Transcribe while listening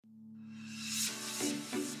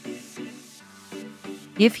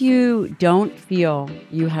If you don't feel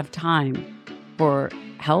you have time for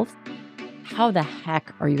health, how the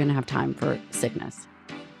heck are you going to have time for sickness?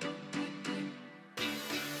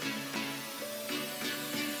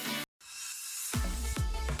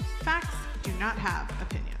 Facts do not have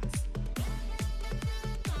opinions.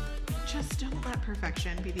 Just don't let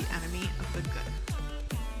perfection be the enemy of the good.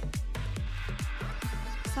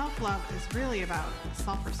 Self-love is really about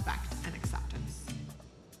self-respect and acceptance.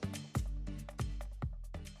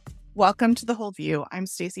 Welcome to The Whole View. I'm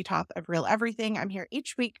Stacey Toth of Real Everything. I'm here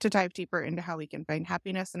each week to dive deeper into how we can find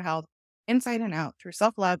happiness and health inside and out through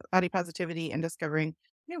self-love, body positivity, and discovering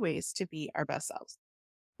new ways to be our best selves.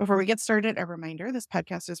 Before we get started, a reminder, this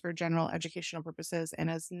podcast is for general educational purposes and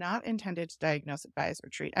is not intended to diagnose, advise, or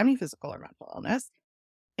treat any physical or mental illness.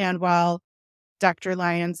 And while Dr.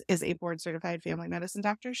 Lyons is a board-certified family medicine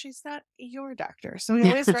doctor, she's not your doctor. So we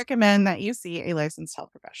always recommend that you see a licensed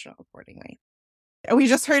health professional accordingly. We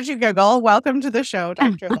just heard you giggle. Welcome to the show,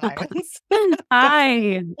 Dr. Lyons.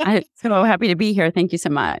 Hi. I'm so happy to be here. Thank you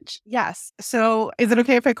so much. Yes. So is it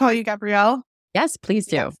okay if I call you Gabrielle? Yes, please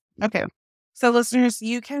do. Yes. Okay. So listeners,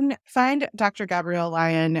 you can find Dr. Gabrielle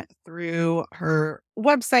Lyon through her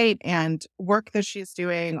website and work that she's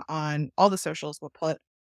doing on all the socials. We'll put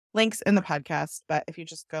links in the podcast, but if you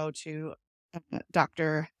just go to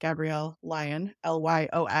Dr. Gabrielle Lyon,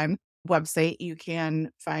 Lyon website, you can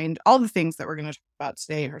find all the things that we're going to talk about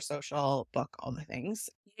today, her social, book, all the things.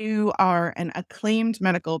 You are an acclaimed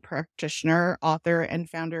medical practitioner, author, and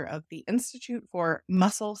founder of the Institute for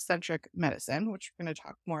Muscle-Centric Medicine, which we're going to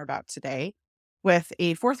talk more about today, with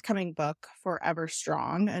a forthcoming book, Forever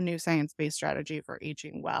Strong, a new science-based strategy for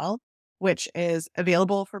aging well, which is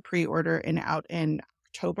available for pre-order and out in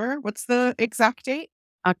October. What's the exact date?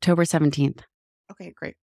 October 17th. Okay,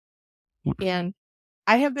 great. Yeah. And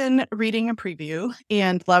I have been reading a preview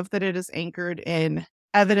and love that it is anchored in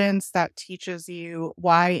evidence that teaches you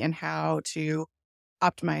why and how to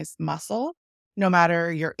optimize muscle, no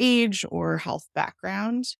matter your age or health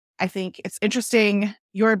background. I think it's interesting,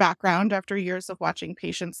 your background after years of watching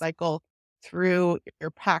patients cycle through your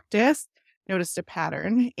practice, noticed a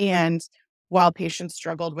pattern. And while patients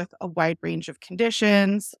struggled with a wide range of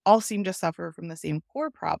conditions, all seem to suffer from the same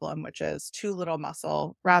core problem, which is too little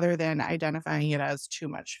muscle, rather than identifying it as too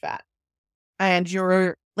much fat. And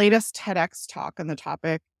your latest TEDx talk on the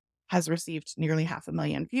topic has received nearly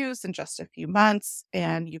 500,000 views in just a few months,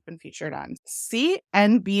 and you've been featured on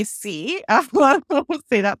CNBC. I'll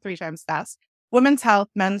say that 3 times fast. Women's Health,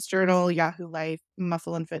 Men's Journal, Yahoo Life,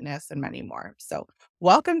 Muscle and Fitness, and many more. So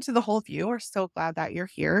welcome to The Whole View. We're so glad that you're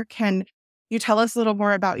here. Can you tell us a little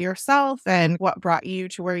more about yourself and what brought you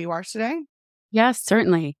to where you are today? Yes,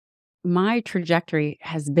 certainly. My trajectory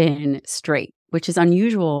has been straight, which is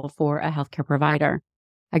unusual for a healthcare provider.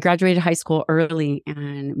 I graduated high school early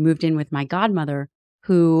and moved in with my godmother,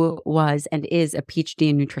 who was and is a PhD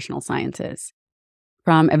in nutritional sciences.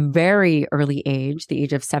 From a very early age, the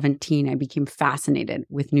age of 17, I became fascinated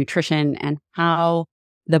with nutrition and how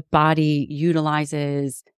the body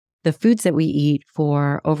utilizes the foods that we eat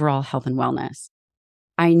for overall health and wellness.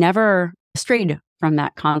 I never strayed from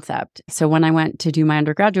that concept. So when I went to do my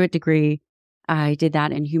undergraduate degree, I did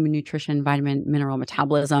that in human nutrition, vitamin, mineral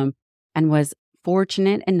metabolism, and was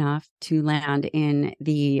fortunate enough to land in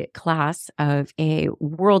the class of a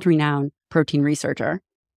world-renowned protein researcher.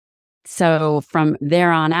 So from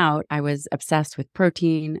there on out, I was obsessed with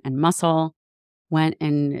protein and muscle, went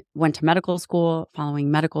to medical school.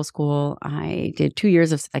 Following medical school, I did 2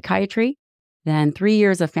 years of psychiatry, then 3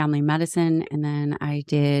 years of family medicine, and then I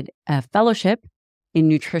did a fellowship in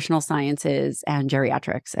nutritional sciences and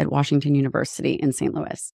geriatrics at Washington University in St.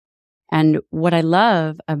 Louis. And what I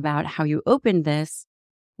love about how you opened this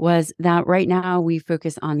was that right now we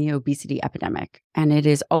focus on the obesity epidemic, and it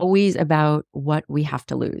is always about what we have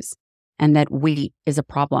to lose and that weight is a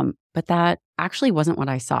problem. But that actually wasn't what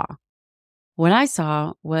I saw. What I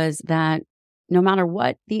saw was that no matter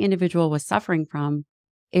what the individual was suffering from,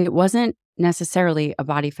 it wasn't necessarily a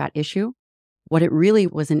body fat issue. What it really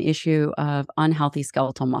was an issue of unhealthy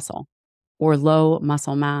skeletal muscle or low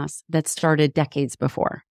muscle mass that started decades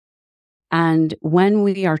before. And when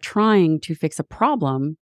we are trying to fix a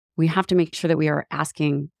problem, we have to make sure that we are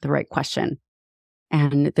asking the right question.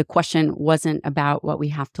 And the question wasn't about what we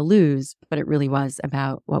have to lose, but it really was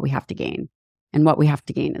about what we have to gain. And what we have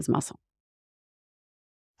to gain is muscle.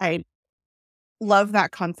 I love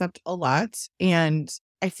that concept a lot. And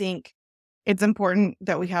I think it's important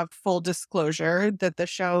that we have full disclosure that the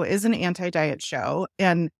show is an anti-diet show.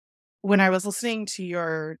 And when I was listening to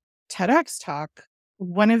your TEDx talk,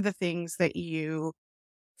 one of the things that you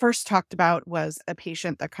first talked about was a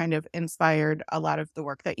patient that kind of inspired a lot of the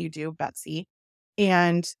work that you do, Betsy,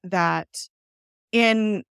 and that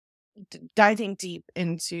in diving deep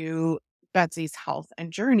into Betsy's health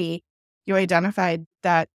and journey, you identified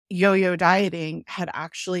that yo-yo dieting had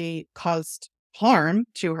actually caused harm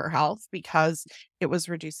to her health because it was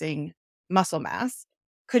reducing muscle mass.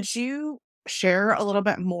 Could you share a little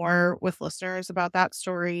bit more with listeners about that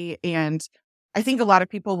story? And I think a lot of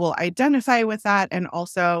people will identify with that. And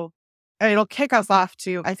also, it'll kick us off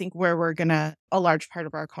to, I think, where we're going to, a large part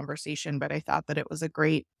of our conversation. But I thought that it was a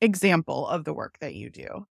great example of the work that you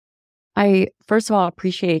do. I, first of all,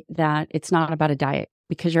 appreciate that it's not about a diet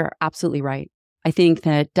because you're absolutely right. I think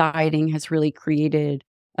that dieting has really created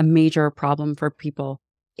a major problem for people.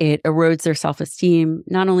 It erodes their self esteem.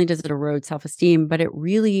 Not only does it erode self esteem, but it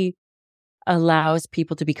really allows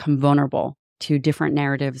people to become vulnerable to different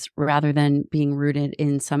narratives rather than being rooted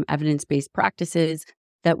in some evidence based practices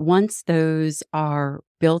that once those are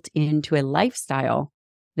built into a lifestyle,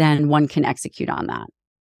 then one can execute on that.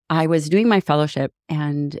 I was doing my fellowship,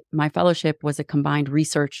 and my fellowship was a combined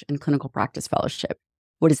research and clinical practice fellowship.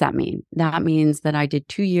 What does that mean? That means that I did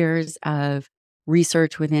 2 years of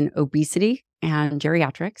research within obesity and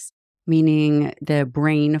geriatrics, meaning the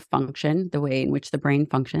brain function, the way in which the brain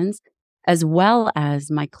functions, as well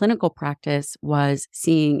as my clinical practice was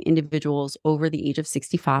seeing individuals over the age of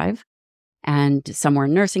 65, and some were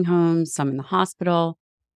in nursing homes, some in the hospital.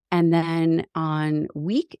 And then on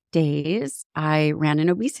weekdays, I ran an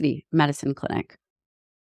obesity medicine clinic.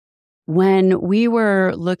 When we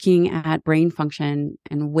were looking at brain function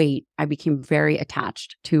and weight, I became very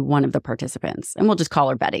attached to one of the participants, and we'll just call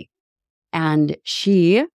her Betty. And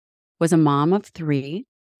she was a mom of 3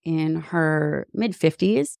 in her mid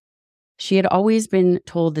 50s. She had always been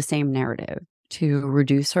told the same narrative to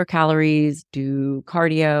reduce her calories, do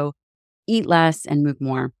cardio, eat less, and move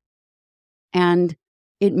more. And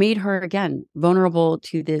it made her, again, vulnerable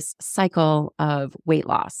to this cycle of weight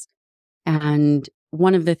loss. And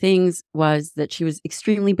one of the things was that she was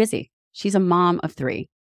extremely busy. She's a mom of 3.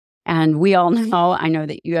 And we all know, I know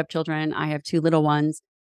that you have children, I have 2 little ones.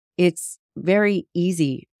 It's very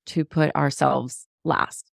easy to put ourselves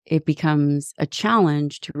last. It becomes a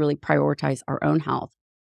challenge to really prioritize our own health.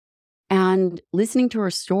 And listening to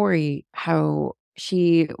her story, how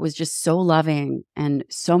she was just so loving and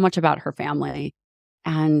so much about her family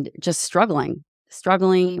and just struggling,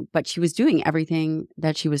 but she was doing everything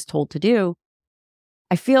that she was told to do.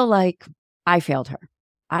 I feel like I failed her.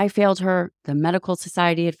 I failed her. The medical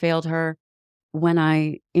society had failed her. When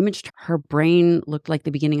I imaged her brain, looked like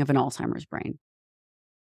the beginning of an Alzheimer's brain.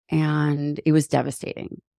 And it was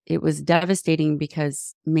devastating. It was devastating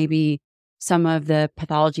because maybe some of the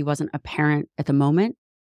pathology wasn't apparent at the moment.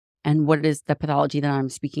 And what is the pathology that I'm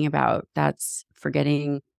speaking about? That's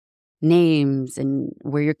forgetting names and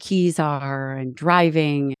where your keys are and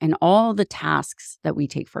driving and all the tasks that we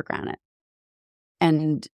take for granted.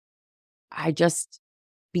 And I just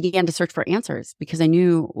began to search for answers because I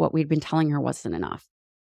knew what we'd been telling her wasn't enough.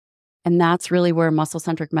 And that's really where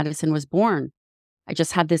muscle-centric medicine was born. I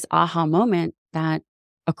just had this aha moment that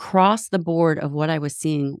across the board of what I was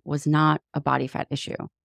seeing was not a body fat issue.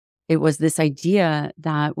 It was this idea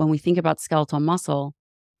that when we think about skeletal muscle,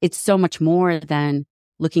 it's so much more than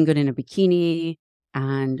looking good in a bikini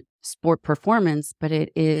and sport performance, but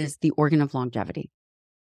it is the organ of longevity.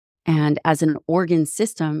 And as an organ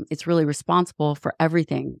system, it's really responsible for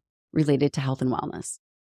everything related to health and wellness.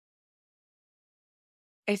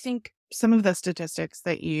 I think some of the statistics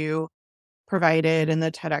that you provided in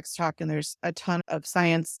the TEDx talk, and there's a ton of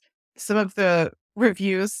science. Some of the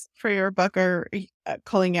reviews for your book are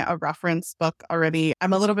calling it a reference book already.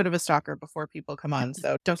 I'm a little bit of a stalker before people come on,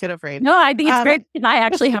 so don't get afraid. No, I think it's great. And I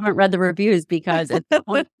actually haven't read the reviews because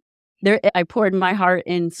I poured my heart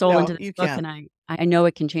and soul into this book, and I know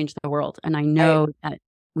it can change the world, and I know that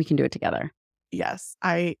we can do it together. Yes,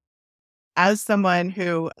 as someone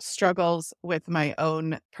who struggles with my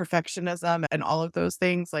own perfectionism and all of those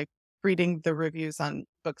things, like reading the reviews on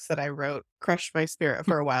books that I wrote crushed my spirit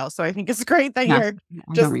for a while. So I think it's great that you're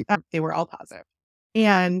just, they were all positive.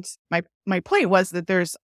 And my point was that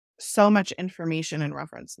there's so much information and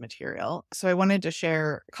reference material. So I wanted to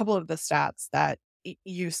share a couple of the stats that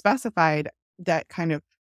you specified that kind of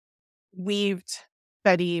weaved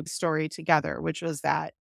Betty's story together, which was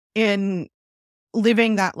that in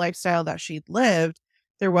living that lifestyle that she'd lived,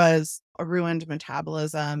 there was a ruined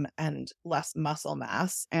metabolism and less muscle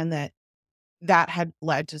mass, and that had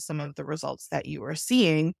led to some of the results that you were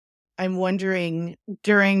seeing. I'm wondering,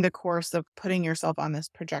 during the course of putting yourself on this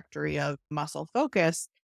trajectory of muscle focus,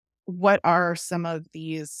 what are some of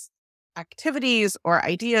these activities or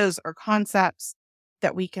ideas or concepts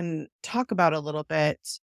that we can talk about a little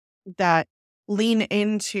bit that lean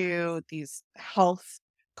into these health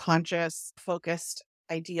conscious focused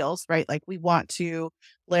ideals, right? Like we want to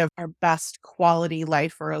live our best quality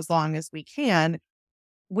life for as long as we can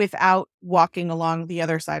without walking along the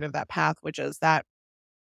other side of that path, which is that,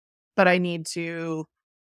 but I need to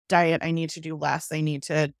diet, I need to do less, I need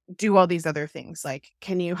to do all these other things. Like,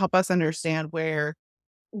 can you help us understand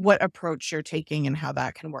what approach you're taking and how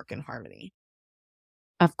that can work in harmony?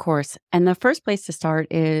 Of course. And the first place to start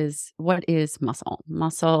is, what is muscle?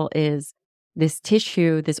 Muscle is this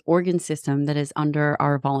tissue, this organ system that is under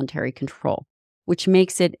our voluntary control, which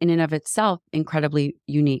makes it in and of itself incredibly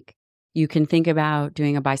unique. You can think about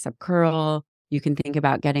doing a bicep curl. You can think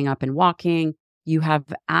about getting up and walking. You have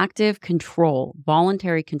active control,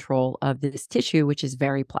 voluntary control of this tissue, which is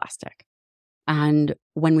very plastic. And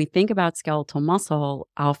when we think about skeletal muscle,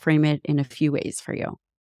 I'll frame it in a few ways for you.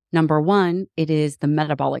 Number one, it is the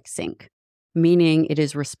metabolic sink, meaning it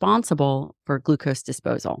is responsible for glucose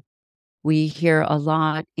disposal. We hear a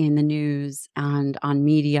lot in the news and on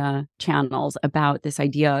media channels about this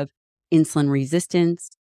idea of insulin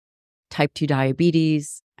resistance, type 2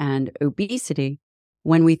 diabetes, and obesity.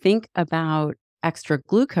 When we think about extra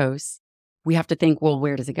glucose, we have to think, well,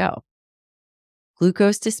 where does it go?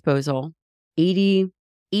 Glucose disposal, 80%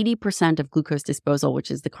 of glucose disposal,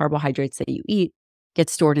 which is the carbohydrates that you eat,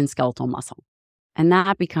 gets stored in skeletal muscle. And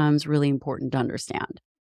that becomes really important to understand.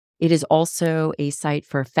 It is also a site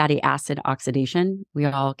for fatty acid oxidation. We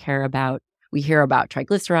hear about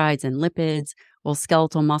triglycerides and lipids. Well,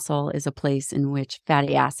 skeletal muscle is a place in which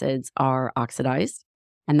fatty acids are oxidized,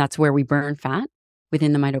 and that's where we burn fat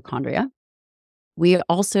within the mitochondria. We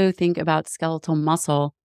also think about skeletal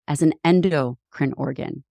muscle as an endocrine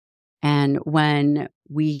organ. And when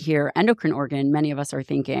we hear endocrine organ, many of us are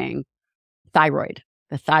thinking thyroid.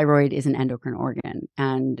 The thyroid is an endocrine organ,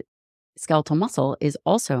 and skeletal muscle is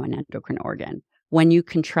also an endocrine organ. When you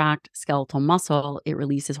contract skeletal muscle, it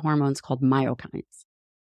releases hormones called myokines.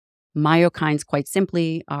 Myokines, quite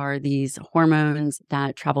simply, are these hormones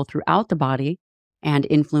that travel throughout the body and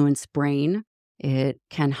influence brain. It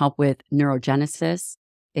can help with neurogenesis.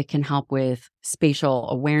 It can help with spatial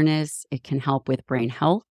awareness. It can help with brain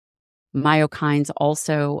health. Myokines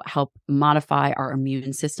also help modify our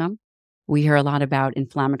immune system. We hear a lot about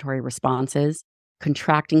inflammatory responses.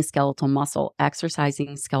 Contracting skeletal muscle,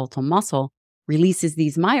 exercising skeletal muscle releases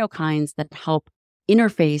these myokines that help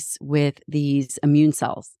interface with these immune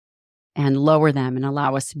cells and lower them and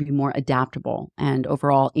allow us to be more adaptable and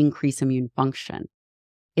overall increase immune function.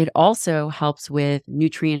 It also helps with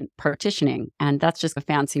nutrient partitioning. And that's just a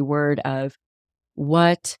fancy word of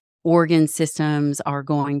what organ systems are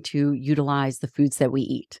going to utilize the foods that we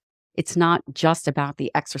eat. It's not just about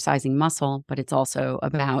the exercising muscle, but it's also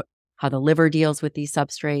about how the liver deals with these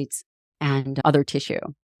substrates and other tissue.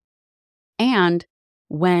 And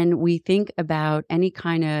when we think about any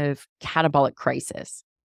kind of catabolic crisis,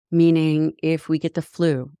 meaning if we get the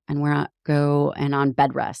flu and we're on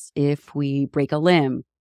bed rest, if we break a limb,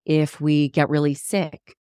 if we get really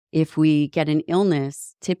sick, if we get an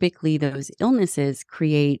illness, typically those illnesses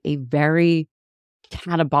create a very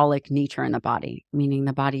catabolic nature in the body, meaning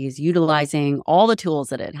the body is utilizing all the tools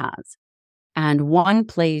that it has. And one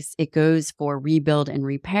place it goes for rebuild and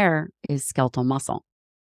repair is skeletal muscle,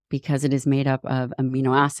 because it is made up of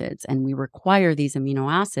amino acids. And we require these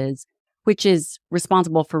amino acids, which is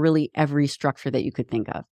responsible for really every structure that you could think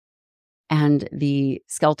of. And the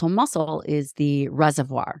skeletal muscle is the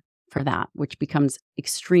reservoir for that, which becomes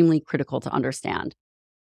extremely critical to understand.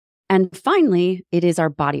 And finally, it is our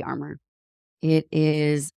body armor. It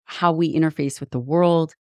is how we interface with the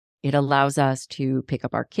world. It allows us to pick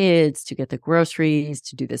up our kids, to get the groceries,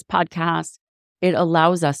 to do this podcast. It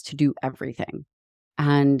allows us to do everything.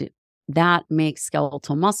 And that makes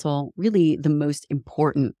skeletal muscle really the most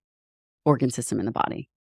important organ system in the body.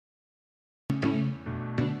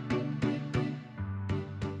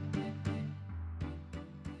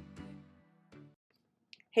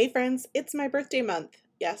 Hey friends, it's my birthday month.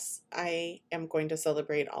 Yes, I am going to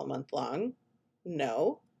celebrate all month long.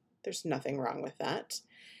 No, there's nothing wrong with that.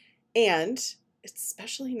 And it's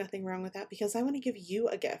especially nothing wrong with that because I want to give you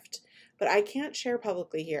a gift, but I can't share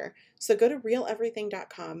publicly here. So go to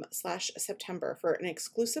realeverything.com/September for an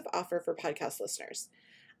exclusive offer for podcast listeners.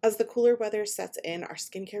 As the cooler weather sets in, our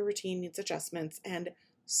skincare routine needs adjustments, and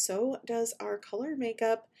so does our color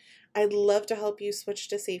makeup. I'd love to help you switch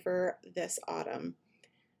to safer this autumn.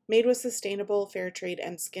 Made with sustainable, fair trade,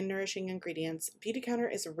 and skin nourishing ingredients, Beauty Counter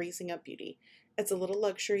is raising up beauty. It's a little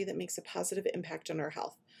luxury that makes a positive impact on our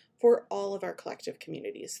health. for all of our collective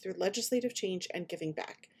communities through legislative change and giving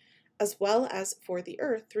back, as well as for the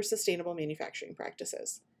earth through sustainable manufacturing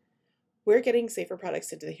practices. We're getting safer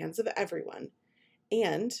products into the hands of everyone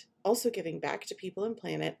and also giving back to people and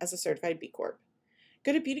planet as a certified B Corp.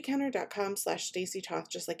 Go to beautycounter.com/StacyToth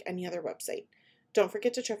just like any other website. Don't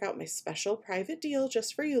forget to check out my special private deal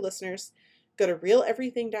just for you listeners. Go to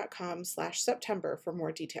realeverything.com/September for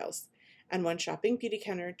more details. And when shopping Beauty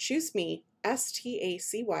Counter, choose me,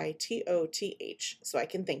 STACYTOTH, so I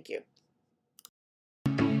can thank you.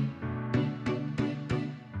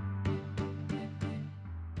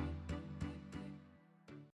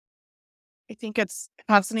 I think it's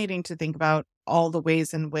fascinating to think about all the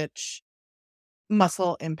ways in which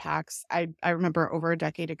muscle impacts. I remember over a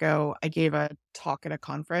decade ago, I gave a talk at a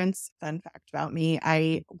conference. Fun fact about me,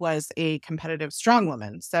 I was a competitive strong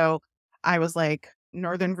woman. So I was like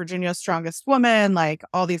Northern Virginia's strongest woman, like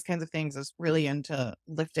all these kinds of things. I was really into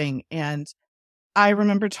lifting. And I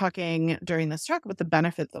remember talking during this talk about the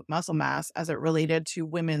benefits of muscle mass as it related to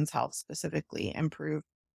women's health, specifically improved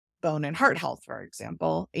bone and heart health, for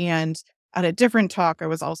example. And at a different talk, I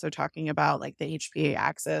was also talking about like the HPA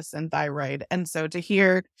axis and thyroid. And so to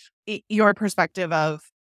hear your perspective of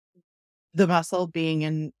the muscle being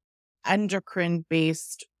an endocrine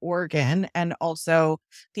based organ and also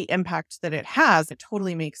the impact that it has, it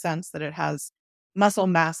totally makes sense that it has muscle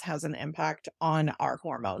mass has an impact on our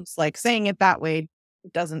hormones. Like saying it that way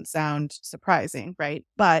doesn't sound surprising, right?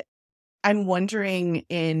 But I'm wondering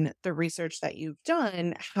in the research that you've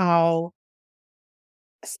done, how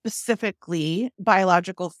specifically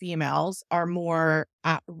biological females are more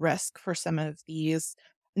at risk for some of these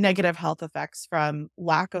negative health effects from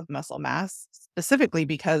lack of muscle mass, specifically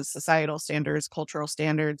because societal standards, cultural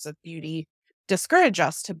standards of beauty discourage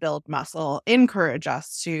us to build muscle, encourage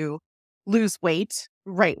us to lose weight,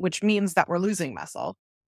 right? Which means that we're losing muscle.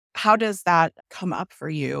 How does that come up for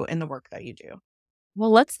you in the work that you do?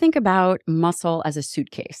 Well, let's think about muscle as a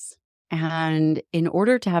suitcase. And in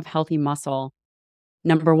order to have healthy muscle,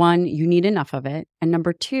 number one, you need enough of it. And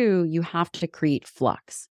number two, you have to create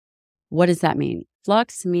flux. What does that mean?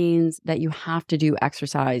 Flux means that you have to do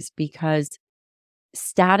exercise because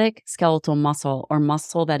static skeletal muscle or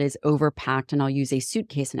muscle that is overpacked, and I'll use a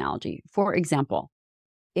suitcase analogy. For example,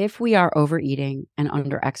 if we are overeating and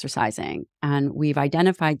under exercising, and we've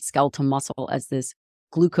identified skeletal muscle as this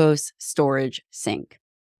glucose storage sink,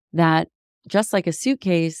 that just like a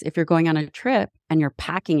suitcase, if you're going on a trip and you're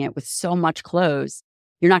packing it with so much clothes,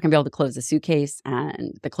 you're not going to be able to close the suitcase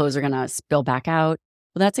and the clothes are going to spill back out.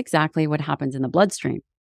 Well, that's exactly what happens in the bloodstream.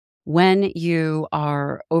 When you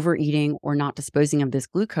are overeating or not disposing of this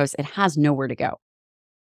glucose, it has nowhere to go.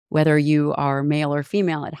 Whether you are male or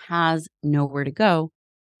female, it has nowhere to go.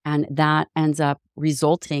 And that ends up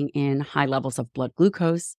resulting in high levels of blood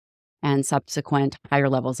glucose and subsequent higher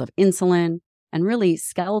levels of insulin. And really,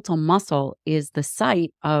 skeletal muscle is the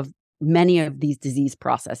site of many of these disease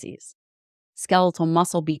processes. Skeletal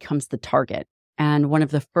muscle becomes the target and one of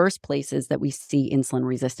the first places that we see insulin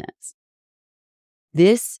resistance.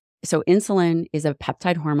 So insulin is a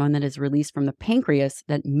peptide hormone that is released from the pancreas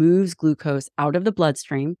that moves glucose out of the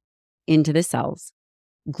bloodstream into the cells.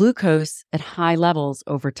 Glucose at high levels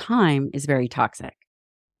over time is very toxic.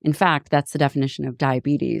 In fact, that's the definition of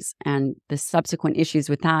diabetes. And the subsequent issues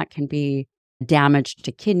with that can be damage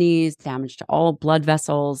to kidneys, damage to all blood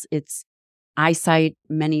vessels. It's eyesight,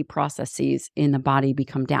 many processes in the body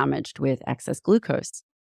become damaged with excess glucose.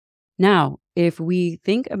 Now, if we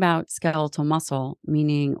think about skeletal muscle,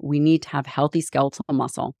 meaning we need to have healthy skeletal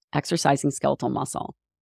muscle, exercising skeletal muscle,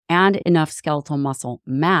 and enough skeletal muscle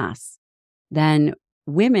mass, then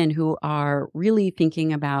women who are really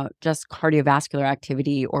thinking about just cardiovascular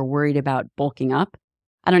activity or worried about bulking up,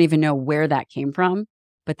 I don't even know where that came from,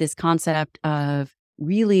 but this concept of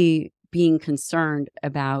really being concerned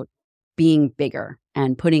about being bigger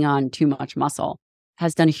and putting on too much muscle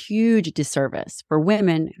has done a huge disservice for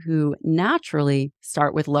women who naturally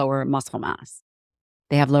start with lower muscle mass.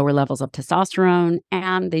 They have lower levels of testosterone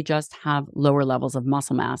and they just have lower levels of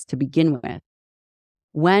muscle mass to begin with.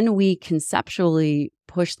 When we conceptually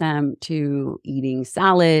push them to eating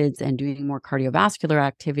salads and doing more cardiovascular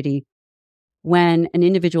activity, when an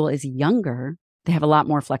individual is younger, they have a lot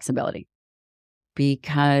more flexibility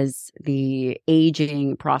because the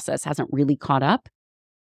aging process hasn't really caught up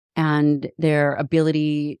and their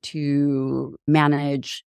ability to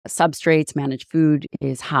manage substrates, manage food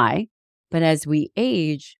is high. But as we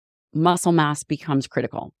age, muscle mass becomes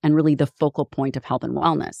critical and really the focal point of health and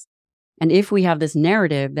wellness. And if we have this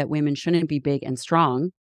narrative that women shouldn't be big and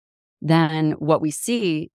strong, then what we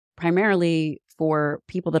see primarily for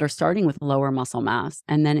people that are starting with lower muscle mass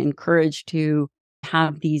and then encouraged to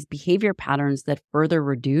have these behavior patterns that further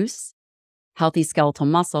reduce healthy skeletal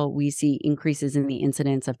muscle, we see increases in the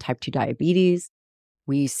incidence of type 2 diabetes.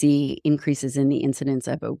 We see increases in the incidence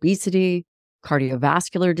of obesity,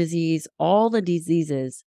 cardiovascular disease, all the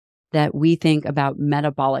diseases that we think about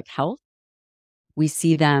metabolic health. We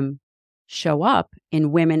see them show up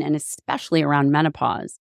in women, and especially around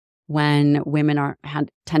menopause. When women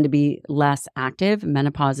tend to be less active,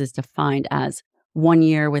 menopause is defined as 1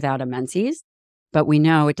 year without a menses. But we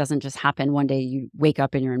know it doesn't just happen one day you wake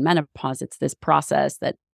up and you're in menopause. It's this process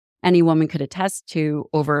that any woman could attest to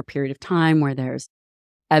over a period of time where there's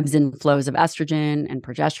ebbs and flows of estrogen and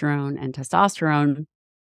progesterone and testosterone.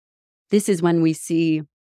 This is when we see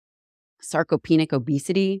sarcopenic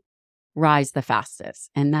obesity rise the fastest.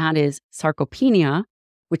 And that is sarcopenia,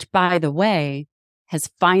 which, by the way, has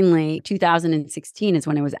finally, 2016 is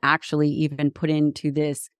when it was actually even put into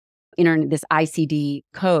this ICD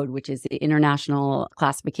code, which is the International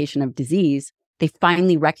Classification of Disease. They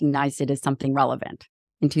finally recognized it as something relevant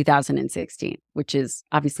in 2016, which is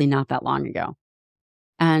obviously not that long ago.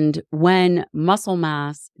 And when muscle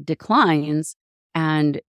mass declines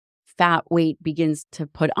and fat weight begins to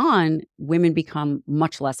put on, women become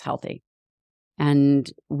much less healthy. And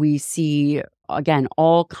we see, again,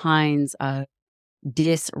 all kinds of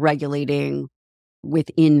dysregulating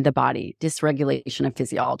within the body, dysregulation of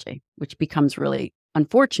physiology, which becomes really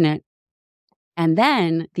unfortunate. And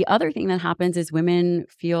then the other thing that happens is women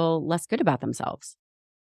feel less good about themselves.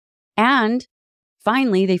 And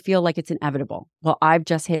finally, they feel like it's inevitable. Well, I've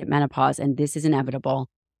just hit menopause and this is inevitable.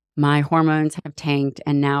 My hormones have tanked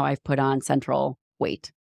and now I've put on central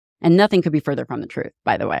weight. And nothing could be further from the truth,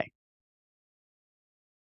 by the way.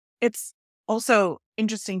 It's also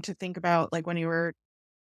interesting to think about, like when you were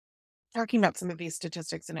talking about some of these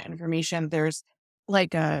statistics and information, there's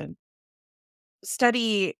like a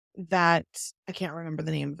study that I can't remember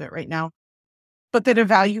the name of it right now, but that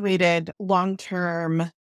evaluated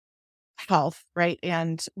long-term health, right?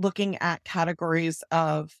 And looking at categories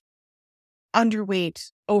of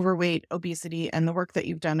underweight, overweight, obesity, and the work that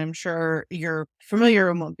you've done, I'm sure you're familiar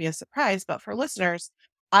and won't be a surprise. But for listeners,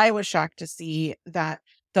 I was shocked to see that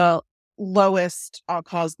the lowest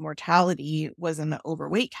all-cause mortality was in the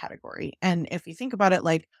overweight category. And if you think about it,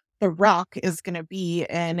 like The Rock is going to be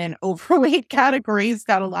in an overweight category. He's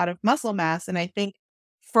got a lot of muscle mass. And I think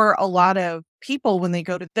for a lot of people, when they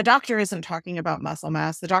go to the doctor, isn't talking about muscle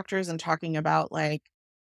mass. The doctor isn't talking about, like,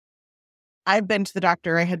 I've been to the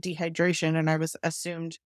doctor, I had dehydration and I was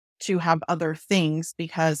assumed to have other things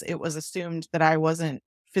because it was assumed that I wasn't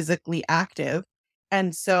physically active.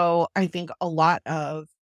 And so I think a lot of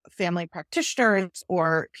family practitioners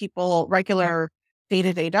or people, regular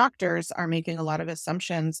day-to-day doctors, are making a lot of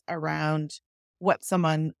assumptions around what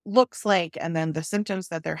someone looks like and then the symptoms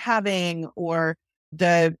that they're having, or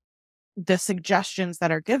the suggestions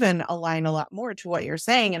that are given align a lot more to what you're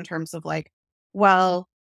saying in terms of, like, well,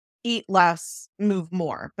 eat less, move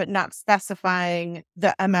more, but not specifying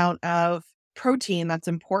the amount of protein that's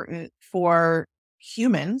important for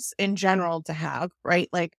humans in general to have, right?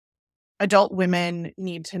 Like, adult women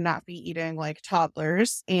need to not be eating like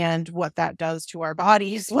toddlers and what that does to our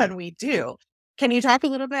bodies when we do. Can you talk a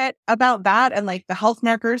little bit about that and like the health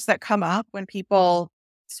markers that come up when people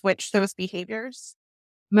switch those behaviors?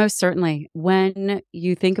 Most certainly. When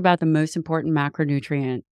you think about the most important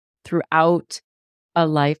macronutrient throughout a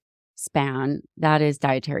lifespan, that is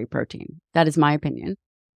dietary protein. That is my opinion.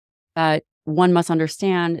 But one must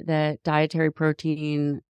understand that dietary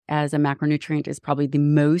protein as a macronutrient is probably the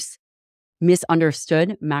most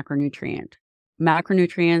misunderstood macronutrient.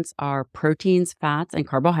 Macronutrients are proteins, fats, and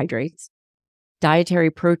carbohydrates. Dietary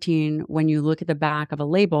protein, when you look at the back of a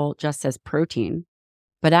label, just says protein,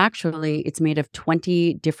 but actually it's made of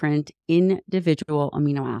 20 different individual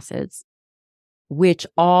amino acids, which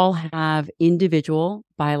all have individual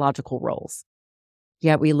biological roles.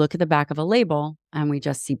 Yet we look at the back of a label and we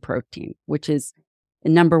just see protein, which is,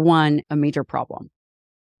 number one, a major problem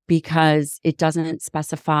because it doesn't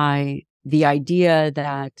specify the idea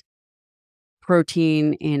that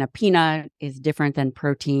protein in a peanut is different than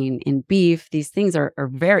protein in beef. These things are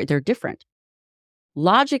they're different.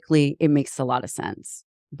 Logically, it makes a lot of sense,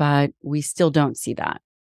 but we still don't see that.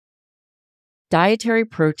 Dietary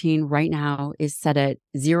protein right now is set at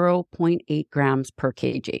 0.8 grams per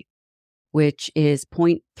kg, which is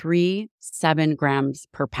 0.37 grams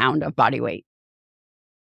per pound of body weight.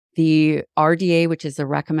 The RDA, which is the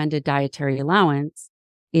recommended dietary allowance,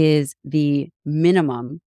 is the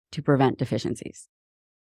minimum to prevent deficiencies.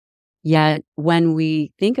 Yet when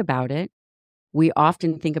we think about it, we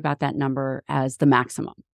often think about that number as the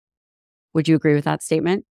maximum. Would you agree with that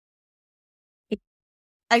statement?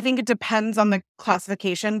 I think it depends on the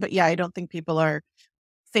classification, but yeah, I don't think people are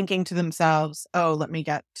thinking to themselves, oh, let me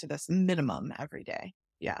get to this minimum every day.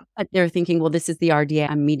 Yeah. But they're thinking, well, this is the RDA,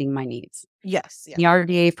 I'm meeting my needs. Yes. Yeah. The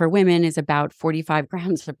RDA for women is about 45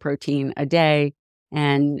 grams of protein a day,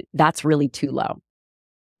 and that's really too low.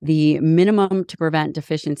 The minimum to prevent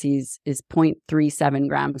deficiencies is 0.37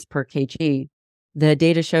 grams per kg. The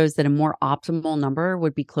data shows that a more optimal number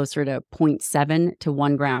would be closer to 0.7 to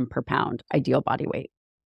 1 gram per pound ideal body weight,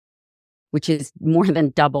 which is more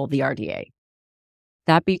than double the RDA.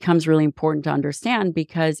 That becomes really important to understand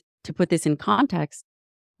because, to put this in context,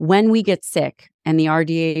 when we get sick, and the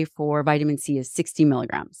RDA for vitamin C is 60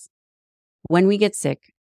 milligrams, when we get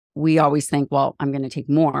sick, we always think, well, I'm going to take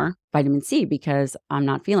more vitamin C because I'm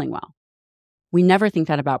not feeling well. We never think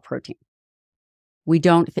that about protein. We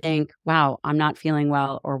don't think, wow, I'm not feeling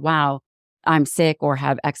well, or wow, I'm sick or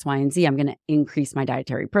have X, Y, and Z. I'm going to increase my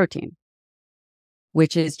dietary protein,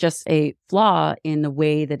 which is just a flaw in the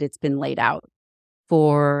way that it's been laid out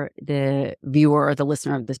for the viewer or the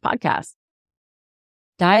listener of this podcast.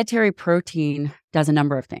 Dietary protein does a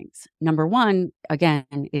number of things. Number one, again,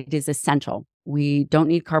 it is essential. We don't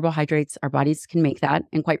need carbohydrates. Our bodies can make that.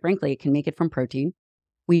 And quite frankly, it can make it from protein.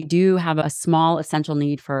 We do have a small essential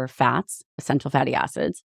need for fats, essential fatty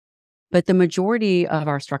acids, but the majority of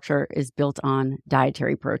our structure is built on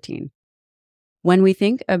dietary protein. When we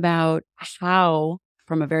think about how,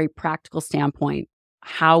 from a very practical standpoint,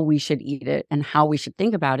 how we should eat it and how we should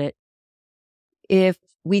think about it, if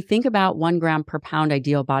we think about 1 gram per pound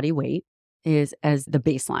ideal body weight is as the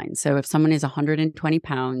baseline. So if someone is 120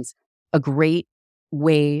 pounds, a great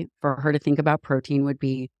way for her to think about protein would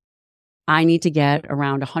be, I need to get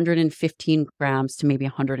around 115 grams to maybe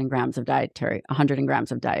 100 grams of dietary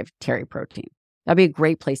protein. That'd be a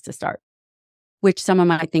great place to start, which someone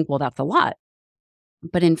might think, well, that's a lot.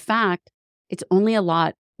 But in fact, it's only a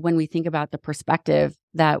lot when we think about the perspective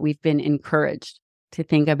that we've been encouraged to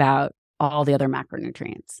think about all the other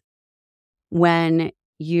macronutrients. When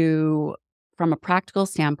you, from a practical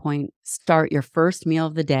standpoint, start your first meal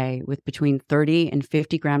of the day with between 30 and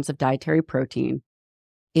 50 grams of dietary protein,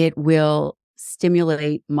 it will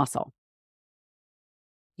stimulate muscle.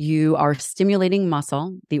 You are stimulating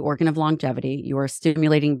muscle, the organ of longevity. You are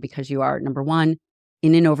stimulating because you are, number one,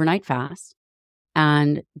 in an overnight fast.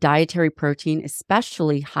 And dietary protein,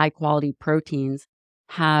 especially high quality proteins,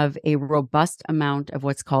 have a robust amount of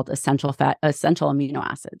what's called essential amino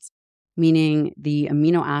acids, meaning the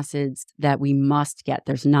amino acids that we must get.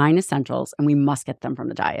 There's 9 essentials, and we must get them from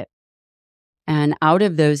the diet. And out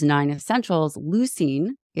of those 9 essentials, leucine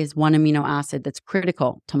is one amino acid that's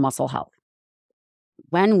critical to muscle health.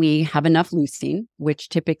 When we have enough leucine, which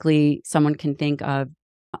typically someone can think of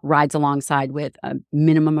rides alongside with a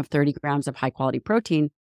minimum of 30 grams of high quality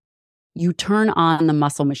protein, you turn on the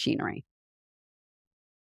muscle machinery.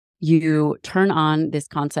 You turn on this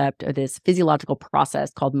concept or this physiological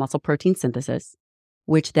process called muscle protein synthesis,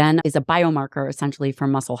 which then is a biomarker essentially for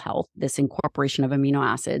muscle health, this incorporation of amino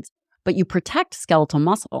acids. But you protect skeletal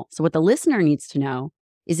muscle. So what the listener needs to know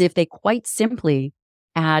is if they quite simply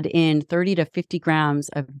add in 30 to 50 grams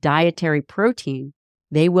of dietary protein,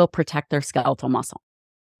 they will protect their skeletal muscle.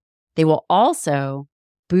 They will also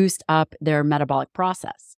boost up their metabolic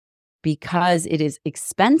process because it is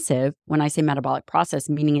expensive. When I say metabolic process,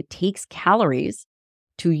 meaning it takes calories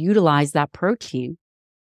to utilize that protein.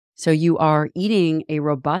 So you are eating a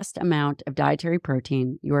robust amount of dietary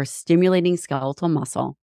protein. You are stimulating skeletal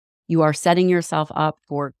muscle. You are setting yourself up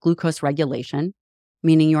for glucose regulation,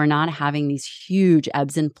 meaning you are not having these huge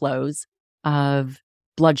ebbs and flows of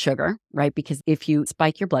blood sugar, right? Because if you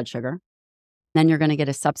spike your blood sugar, then you're going to get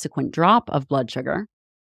a subsequent drop of blood sugar,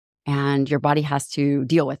 and your body has to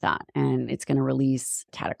deal with that. And it's going to release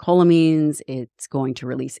catecholamines, it's going to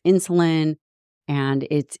release insulin, and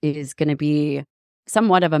it is going to be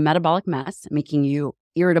somewhat of a metabolic mess, making you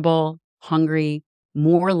irritable, hungry,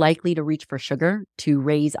 more likely to reach for sugar to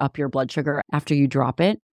raise up your blood sugar after you drop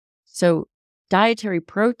it. So dietary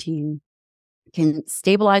protein can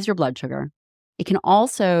stabilize your blood sugar. It can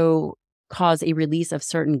also cause a release of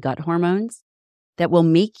certain gut hormones that will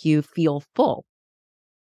make you feel full.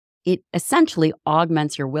 It essentially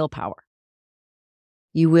augments your willpower.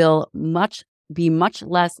 You will be much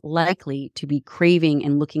less likely to be craving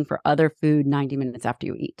and looking for other food 90 minutes after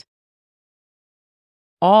you eat.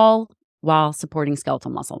 All while supporting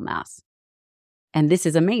skeletal muscle mass. And this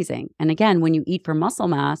is amazing. And again, when you eat for muscle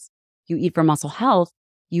mass, you eat for muscle health,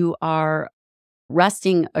 you are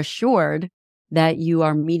resting assured that you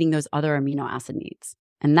are meeting those other amino acid needs.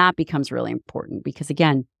 And that becomes really important because,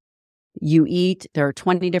 again, there are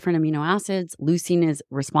 20 different amino acids. Leucine is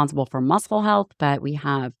responsible for muscle health, but we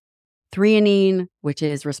have threonine, which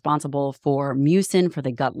is responsible for mucin for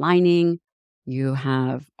the gut lining. You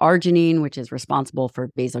have arginine, which is responsible for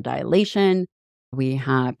vasodilation. We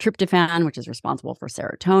have tryptophan, which is responsible for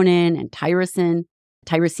serotonin, and tyrosine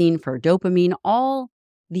for dopamine. All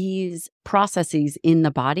these processes in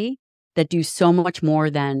the body that do so much more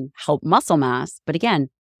than help muscle mass. But again,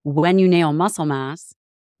 when you nail muscle mass,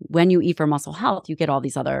 when you eat for muscle health, you get all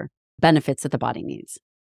these other benefits that the body needs.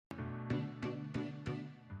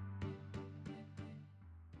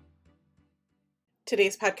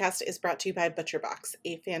 Today's podcast is brought to you by ButcherBox,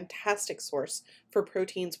 a fantastic source for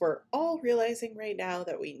proteins we're all realizing right now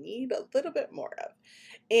that we need a little bit more of.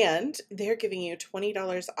 And they're giving you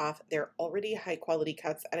 $20 off their already high quality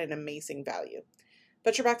cuts at an amazing value.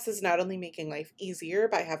 ButcherBox is not only making life easier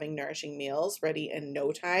by having nourishing meals ready in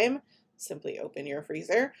no time, simply open your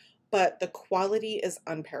freezer, but the quality is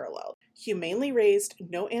unparalleled. Humanely raised,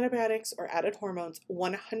 no antibiotics or added hormones,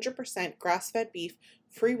 100% grass-fed beef,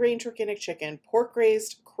 free-range organic chicken, pork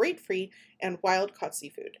raised, crate-free, and wild-caught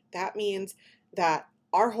seafood. That means that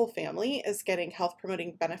our whole family is getting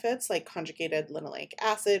health-promoting benefits like conjugated linoleic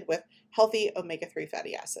acid with healthy omega-3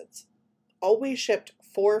 fatty acids. Always shipped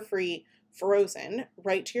for free, frozen,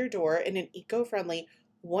 right to your door in an eco-friendly,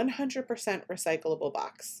 100% recyclable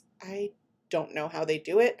box. I don't know how they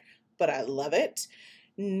do it, but I love it.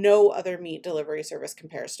 No other meat delivery service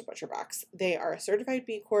compares to ButcherBox. They are a certified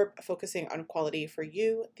B Corp focusing on quality for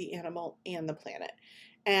you, the animal, and the planet.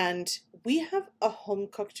 And we have a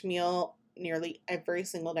home-cooked meal nearly every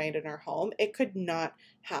single night in our home. It could not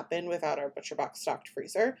happen without our ButcherBox stocked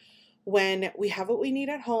freezer. When we have what we need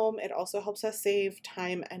at home, it also helps us save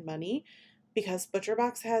time and money because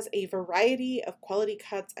ButcherBox has a variety of quality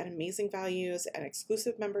cuts at amazing values and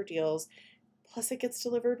exclusive member deals. Plus, it gets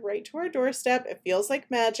delivered right to our doorstep. It feels like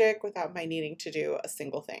magic without my needing to do a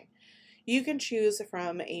single thing. You can choose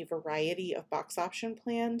from a variety of box option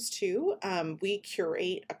plans too. We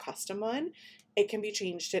curate a custom one. It can be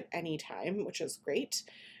changed at any time, which is great.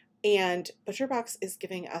 And ButcherBox is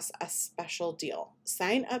giving us a special deal.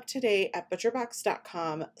 Sign up today at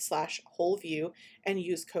butcherbox.com/wholeview and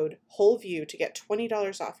use code WHOLEVIEW to get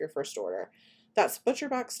 $20 off your first order. That's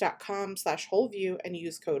butcherbox.com/wholeview and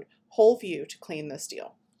use code WHOLEVIEW to claim this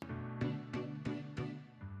deal.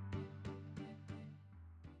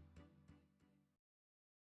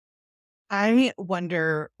 I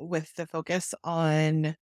wonder, with the focus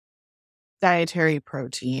on dietary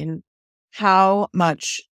protein, how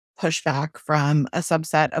much pushback from a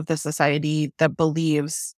subset of the society that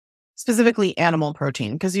believes specifically animal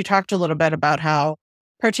protein, because you talked a little bit about how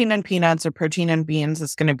protein in peanuts or protein in beans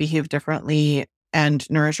is going to behave differently and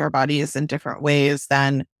nourish our bodies in different ways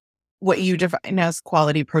than what you define as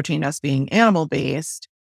quality protein as being animal based.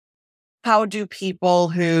 How do people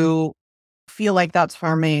who feel like that's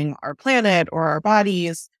harming our planet or our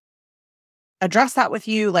bodies address that with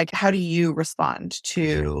you? Like, how do you respond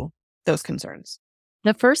to those concerns?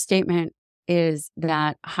 The first statement is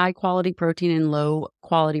that high quality protein and low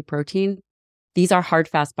quality protein, these are hard,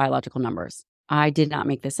 fast biological numbers. I did not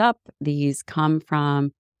make this up. These come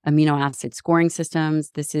from amino acid scoring systems.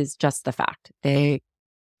 This is just the fact.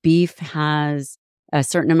 Beef has a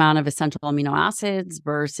certain amount of essential amino acids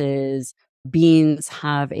versus beans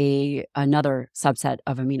have another subset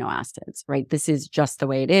of amino acids, right? This is just the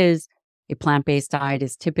way it is. A vegan diet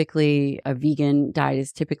is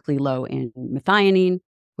typically low in methionine,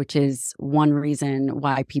 which is one reason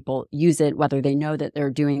why people use it, whether they know that they're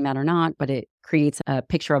doing that or not, but it creates a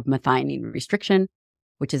picture of methionine restriction,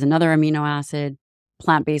 which is another amino acid.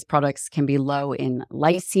 Plant-based products can be low in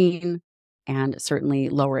lysine and certainly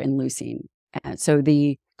lower in leucine. So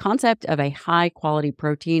the concept of a high quality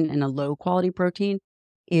protein and a low quality protein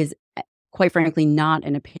is, quite frankly, not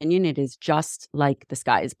an opinion. It is just like the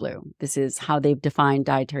sky is blue. This is how they've defined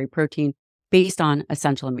dietary protein based on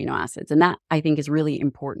essential amino acids. And that, I think, is really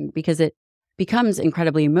important because it becomes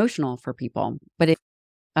incredibly emotional for people. But it,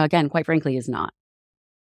 again, quite frankly, is not.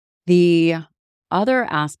 The other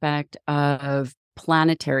aspect of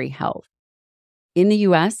planetary health. In the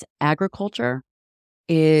US, agriculture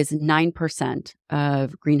is 9%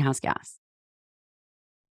 of greenhouse gas.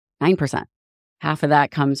 9%. Half of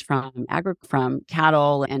that comes from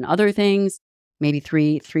cattle and other things. Maybe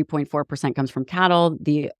 3.4% comes from cattle.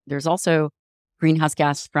 There's also greenhouse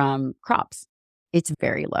gas from crops. It's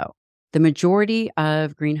very low. The majority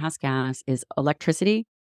of greenhouse gas is electricity,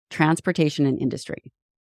 transportation, and industry.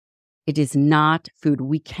 It is not food.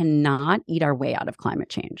 We cannot eat our way out of climate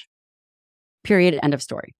change. Period. End of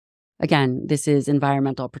story. Again, this is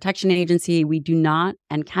Environmental Protection Agency. We do not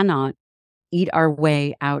and cannot eat our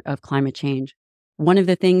way out of climate change. One of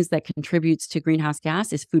the things that contributes to greenhouse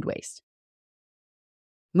gas is food waste.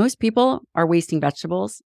 Most people are wasting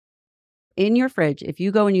vegetables in your fridge. If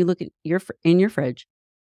you go and you look at in your fridge,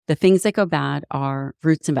 the things that go bad are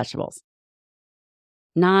fruits and vegetables.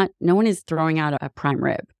 No one is throwing out a prime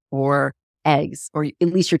rib or eggs, or at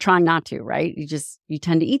least you're trying not to, right? You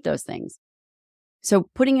tend to eat those things. So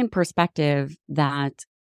putting in perspective that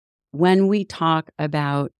when we talk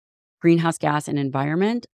about greenhouse gas and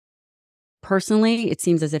environment, personally, it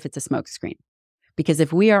seems as if it's a smokescreen. Because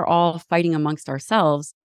if we are all fighting amongst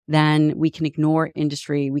ourselves, then we can ignore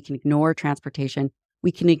industry, we can ignore transportation,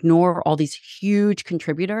 we can ignore all these huge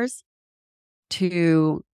contributors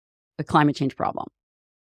to the climate change problem.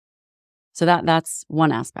 So that's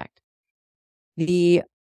one aspect. The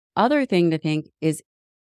other thing to think is,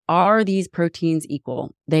 are these proteins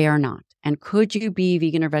equal? They are not. And could you be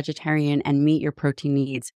vegan or vegetarian and meet your protein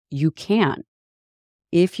needs? You can.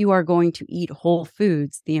 If you are going to eat whole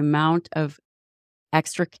foods, the amount of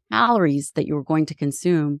extra calories that you're going to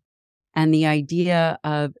consume and the idea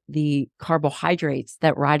of the carbohydrates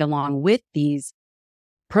that ride along with these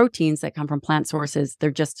proteins that come from plant sources,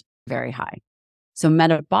 they're just very high. So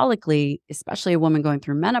metabolically, especially a woman going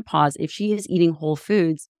through menopause, if she is eating whole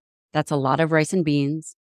foods, that's a lot of rice and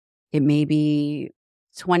beans. It may be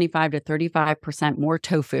 25 to 35% more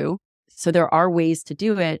tofu. So there are ways to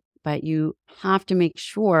do it, but you have to make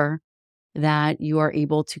sure that you are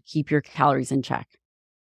able to keep your calories in check.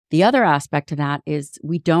 The other aspect to that is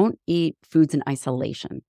we don't eat foods in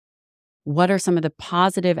isolation. What are some of the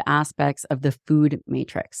positive aspects of the food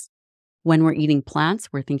matrix? When we're eating plants,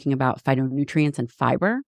 we're thinking about phytonutrients and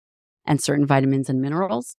fiber and certain vitamins and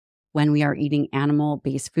minerals. When we are eating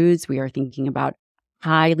animal-based foods, we are thinking about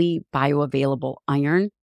highly bioavailable iron,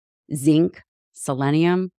 zinc,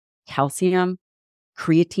 selenium, calcium,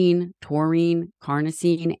 creatine, taurine,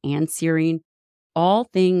 carnosine, and serine, all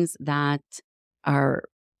things that are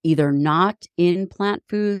either not in plant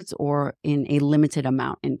foods or in a limited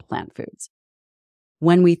amount in plant foods.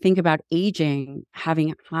 When we think about aging,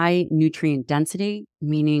 having high nutrient density,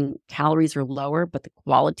 meaning calories are lower, but the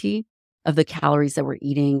quality of the calories that we're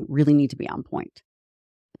eating really need to be on point.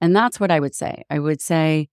 And that's what I would say. I would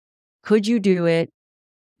say, could you do it,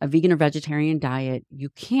 a vegan or vegetarian diet? You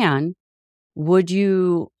can. Would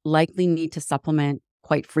you likely need to supplement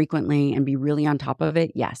quite frequently and be really on top of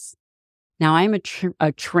it? Yes. Now, I'm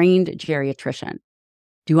a trained geriatrician.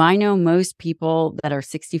 Do I know most people that are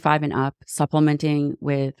 65 and up supplementing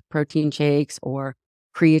with protein shakes or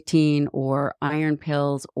creatine or iron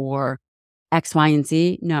pills or X, Y, and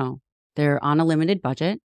Z? No, they're on a limited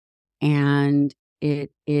budget and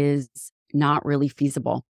it is not really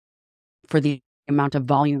feasible for the amount of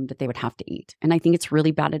volume that they would have to eat. And I think it's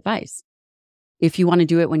really bad advice. If you want to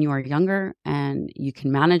do it when you are younger and you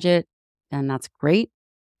can manage it, then that's great.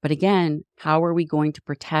 But again, how are we going to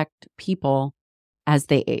protect people as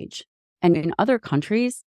they age? And in other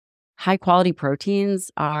countries, high quality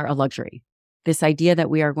proteins are a luxury. This idea that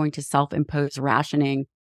we are going to self-impose rationing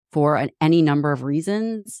for any number of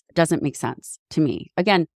reasons doesn't make sense to me.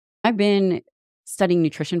 Again, I've been studying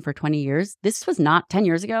nutrition for 20 years. This was not 10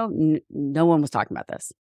 years ago. No one was talking about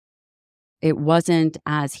this. It wasn't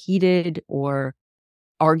as heated or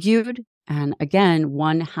argued. And again,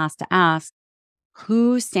 one has to ask,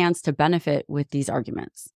 who stands to benefit with these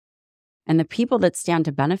arguments? And the people that stand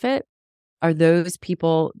to benefit are those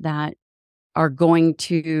people that are going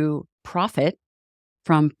to profit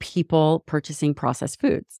from people purchasing processed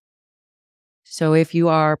foods. So if you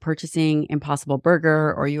are purchasing Impossible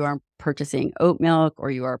Burger, or you are purchasing oat milk,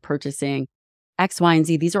 or you are purchasing X, Y, and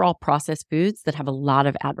Z, these are all processed foods that have a lot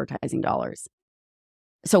of advertising dollars.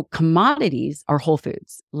 So commodities are whole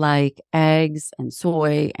foods like eggs and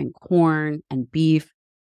soy and corn and beef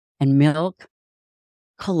and milk.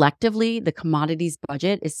 Collectively, the commodities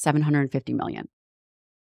budget is $750 million.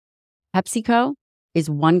 PepsiCo is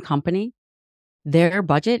one company. Their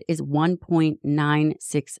budget is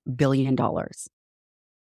 $1.96 billion.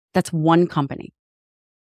 That's one company.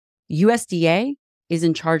 USDA is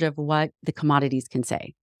in charge of what the commodities can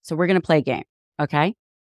say. So we're going to play a game, okay?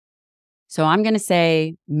 So I'm going to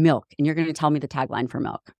say milk, and you're going to tell me the tagline for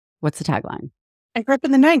milk. What's the tagline? I grew up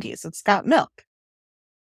in the 90s. It's got milk.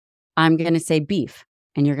 I'm going to say beef,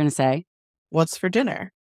 and you're going to say? What's for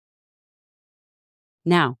dinner?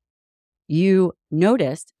 Now, you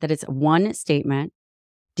noticed that it's one statement.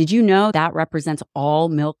 Did you know that represents all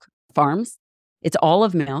milk farms? It's all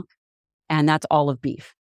of milk, and that's all of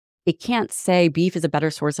beef. It can't say beef is a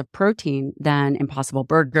better source of protein than Impossible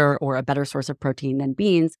Burger or a better source of protein than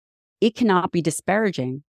beans. it cannot be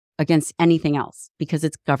disparaging against anything else because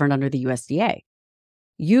it's governed under the USDA.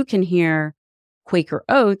 You can hear Quaker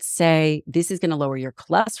Oats say, this is going to lower your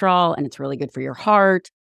cholesterol and it's really good for your heart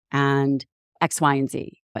and X, Y, and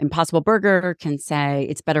Z. Impossible Burger can say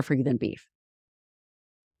it's better for you than beef.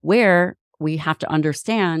 Where we have to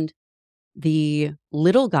understand the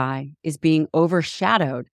little guy is being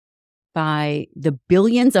overshadowed by the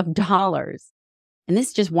billions of dollars. And this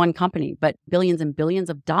is just one company, but billions and billions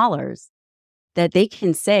of dollars that they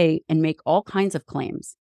can say and make all kinds of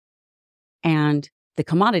claims. And the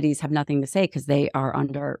commodities have nothing to say because they are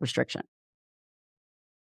under restriction.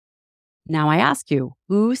 Now I ask you,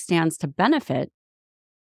 who stands to benefit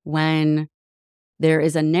when there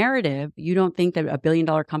is a narrative? You don't think that a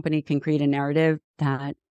billion-dollar company can create a narrative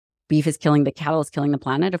that beef is killing the cattle, is killing the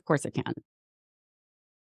planet? Of course it can.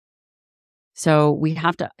 So we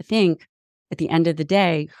have to think at the end of the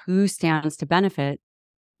day, who stands to benefit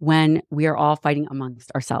when we are all fighting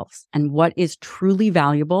amongst ourselves and what is truly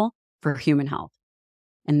valuable for human health.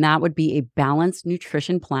 And that would be a balanced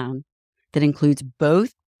nutrition plan that includes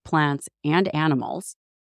both plants and animals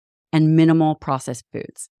and minimal processed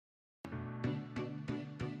foods.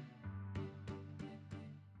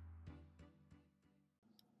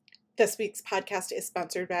 This week's podcast is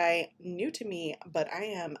sponsored by new to me, but I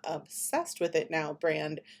am obsessed with it now,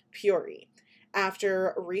 brand Puri.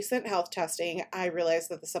 After recent health testing, I realized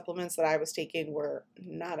that the supplements that I was taking were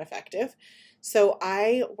not effective. So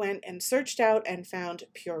I went and searched out and found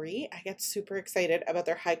Puri. I get super excited about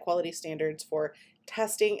their high quality standards for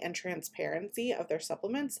testing and transparency of their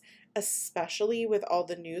supplements, especially with all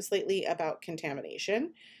the news lately about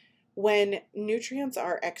contamination. When nutrients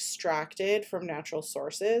are extracted from natural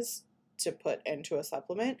sources to put into a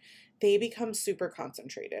supplement, they become super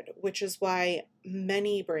concentrated, which is why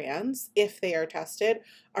many brands, if they are tested,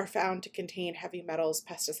 are found to contain heavy metals,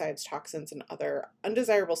 pesticides, toxins, and other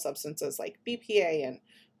undesirable substances like BPA and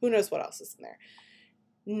who knows what else is in there.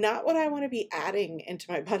 Not what I want to be adding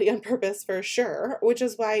into my body on purpose for sure, which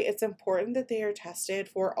is why it's important that they are tested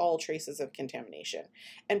for all traces of contamination.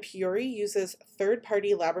 And Puri uses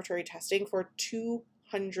third-party laboratory testing for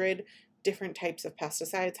 200 different types of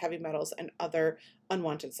pesticides, heavy metals, and other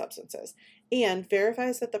unwanted substances, and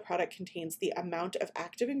verifies that the product contains the amount of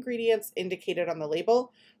active ingredients indicated on the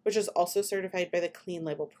label, which is also certified by the Clean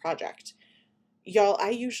Label Project. Y'all,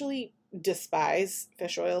 I usually despise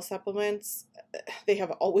fish oil supplements. They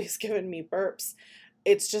have always given me burps.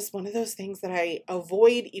 It's just one of those things that I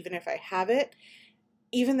avoid even if I have it.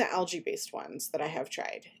 Even the algae-based ones that I have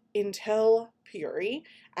tried. Until Puri,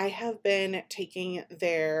 I have been taking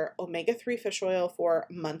their omega-3 fish oil for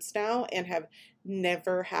months now and have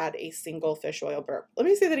never had a single fish oil burp. Let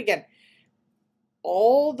me say that again.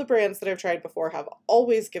 All the brands that I've tried before have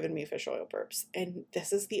always given me fish oil burps, and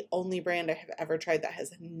this is the only brand I have ever tried that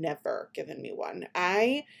has never given me one.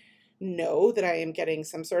 I know that I am getting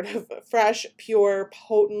some sort of fresh, pure,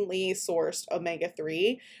 potently sourced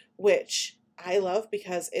omega-3, which I love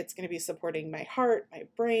because it's going to be supporting my heart, my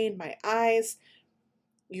brain, my eyes.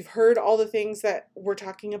 You've heard all the things that we're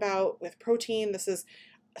talking about with protein. This is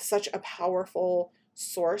such a powerful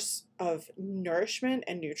source of nourishment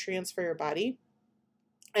and nutrients for your body.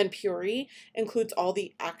 And Puri includes all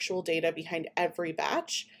the actual data behind every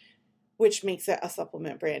batch, which makes it a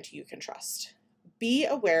supplement brand you can trust. Be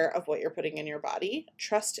aware of what you're putting in your body.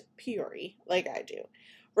 Trust Puri like I do.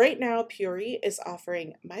 Right now, Puri is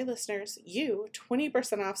offering my listeners, you,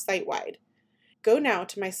 20% off site-wide. Go now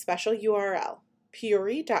to my special URL,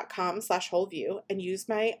 puri.com/wholeview, and use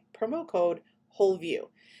my promo code WHOLEVIEW.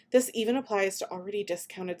 This even applies to already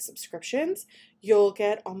discounted subscriptions. You'll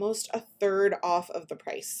get almost a third off of the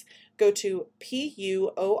price. Go to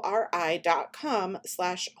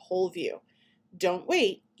puri.com/wholeview. Don't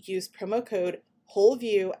wait. Use promo code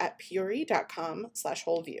WHOLEVIEW at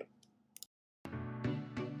puri.com/wholeview.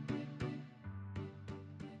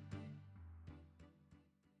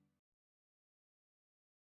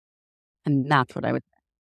 And that's what I would.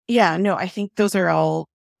 Yeah, no, I think those are all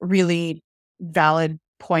really valid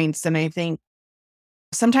points. And I think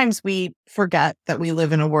sometimes we forget that we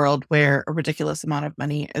live in a world where a ridiculous amount of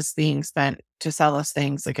money is being spent to sell us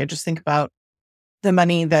things. Like I just think about the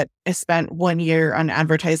money that is spent 1 year on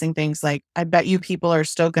advertising things. Like I bet you people are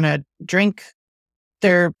still going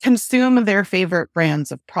to consume their favorite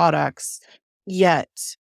brands of products. Yet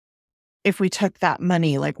if we took that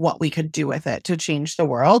money, like what we could do with it to change the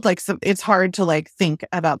world, like so it's hard to like think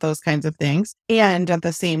about those kinds of things. And at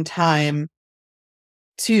the same time,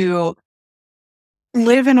 to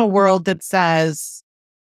live in a world that says,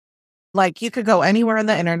 like, you could go anywhere on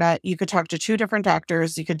the internet, you could talk to two different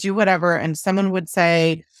doctors, you could do whatever, and someone would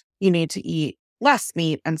say, you need to eat less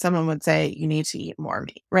meat, and someone would say you need to eat more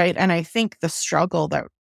meat, right? And I think the struggle that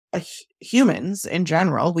humans in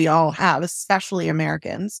general, we all have, especially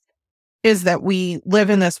Americans, is that we live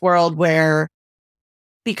in this world where,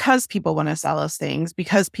 because people want to sell us things,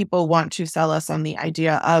 because people want to sell us on the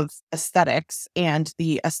idea of aesthetics and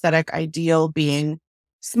the aesthetic ideal being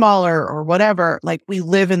smaller or whatever, like we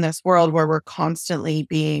live in this world where we're constantly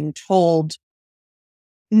being told,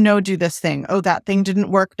 no, do this thing. Oh, that thing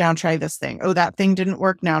didn't work. Now try this thing. Oh, that thing didn't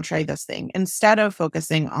work. Now try this thing. Instead of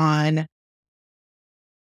focusing on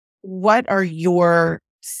what are your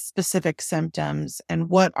specific symptoms and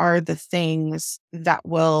what are the things that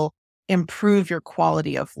will improve your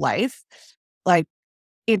quality of life. Like,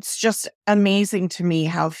 it's just amazing to me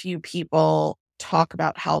how few people talk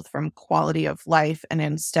about health from quality of life and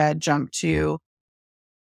instead jump to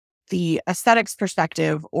the aesthetics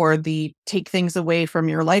perspective or the take things away from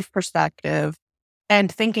your life perspective,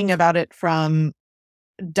 and thinking about it from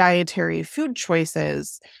dietary food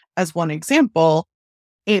choices as one example.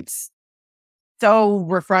 It's so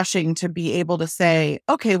refreshing to be able to say,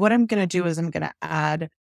 okay, what I'm going to do is I'm going to add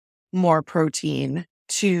more protein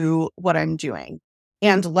to what I'm doing.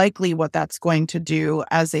 And likely what that's going to do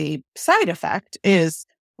as a side effect is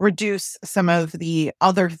reduce some of the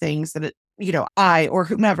other things that I or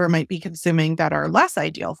whomever might be consuming that are less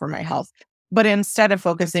ideal for my health. But instead of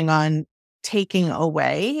focusing on taking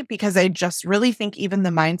away, because I just really think even the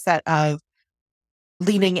mindset of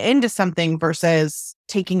leaning into something versus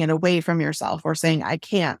taking it away from yourself or saying, I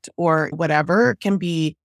can't, or whatever, can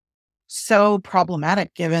be so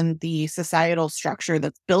problematic given the societal structure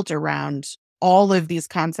that's built around all of these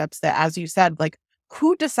concepts that, as you said, like,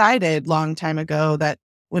 who decided long time ago that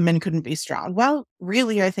women couldn't be strong? Well,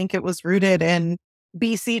 really, I think it was rooted in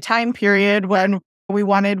BC time period when we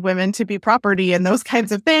wanted women to be property and those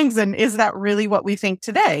kinds of things. And is that really what we think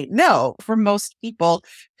today? No, for most people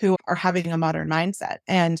who are having a modern mindset.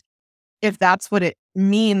 And if that's what it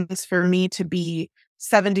means for me to be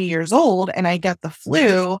 70 years old and I get the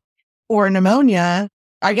flu or pneumonia,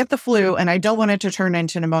 I get the flu and I don't want it to turn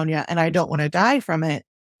into pneumonia and I don't want to die from it.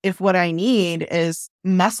 If what I need is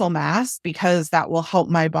muscle mass, because that will help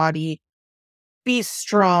my body be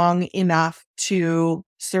strong enough to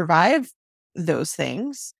survive those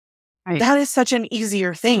things, Right. that is such an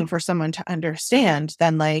easier thing for someone to understand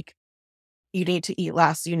than like, you need to eat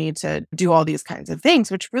less, you need to do all these kinds of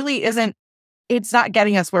things, which really isn't, it's not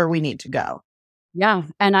getting us where we need to go. Yeah.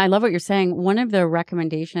 And I love what you're saying. One of the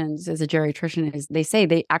recommendations as a geriatrician is they say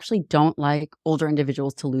they actually don't like older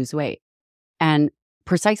individuals to lose weight. And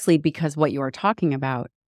precisely because what you are talking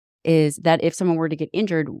about is that if someone were to get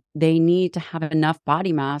injured, they need to have enough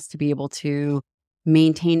body mass to be able to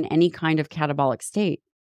maintain any kind of catabolic state.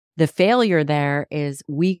 The failure there is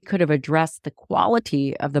we could have addressed the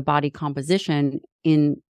quality of the body composition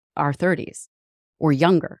in our 30s or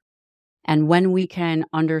younger. And when we can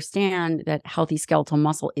understand that healthy skeletal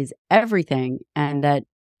muscle is everything and that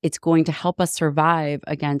it's going to help us survive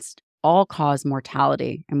against all cause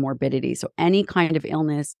mortality and morbidity. So any kind of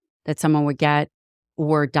illness that someone would get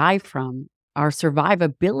or die from, our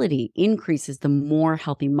survivability increases the more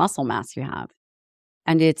healthy muscle mass you have.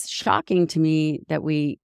 And it's shocking to me that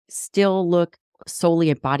we still look solely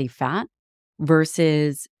at body fat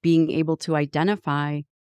versus being able to identify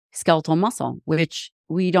skeletal muscle, which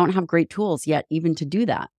we don't have great tools yet even to do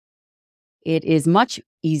that. It is much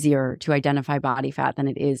easier to identify body fat than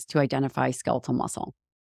it is to identify skeletal muscle.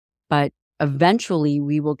 But eventually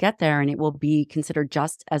we will get there and it will be considered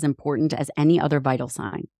just as important as any other vital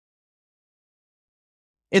sign.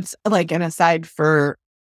 It's like an aside for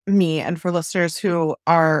me and for listeners who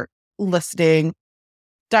are listening.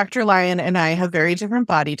 Dr. Lyon and I have very different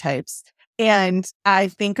body types. And I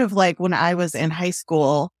think of like when I was in high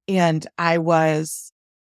school and I was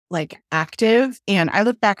like active, and I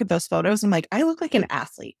look back at those photos and like, I look like an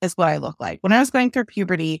athlete is what I look like. When I was going through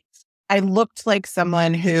puberty, I looked like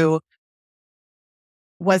someone who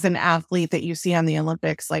was an athlete that you see on the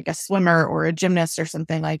Olympics, like a swimmer or a gymnast or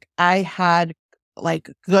something. Like, I had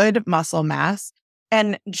like good muscle mass,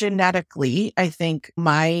 and genetically, I think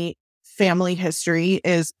my family history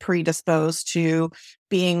is predisposed to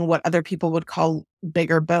being what other people would call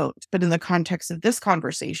bigger boned. But in the context of this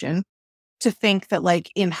conversation, to think that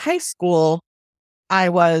like in high school, I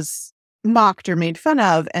was mocked or made fun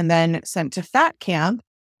of and then sent to fat camp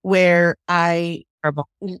where I Terrible.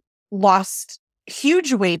 lost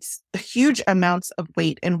huge amounts of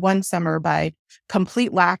weight in one summer by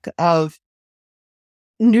complete lack of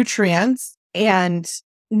nutrients and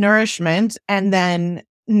nourishment, and then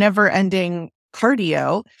never ending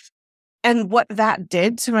cardio. And what that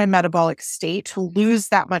did to my metabolic state, to lose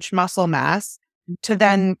that much muscle mass, to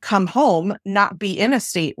then come home, not be in a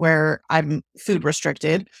state where I'm food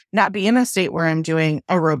restricted, not be in a state where I'm doing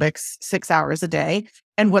aerobics 6 hours a day,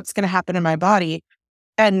 and what's going to happen in my body.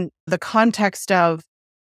 And the context of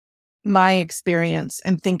my experience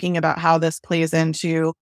and thinking about how this plays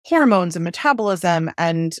into hormones and metabolism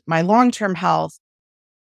and my long-term health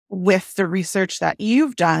with the research that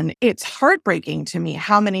you've done, it's heartbreaking to me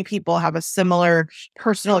how many people have a similar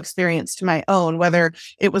personal experience to my own, whether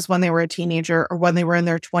it was when they were a teenager or when they were in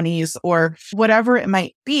their 20s or whatever it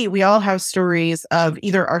might be. We all have stories of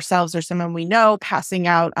either ourselves or someone we know passing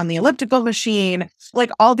out on the elliptical machine,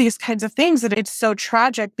 like all these kinds of things. That it's so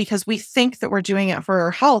tragic because we think that we're doing it for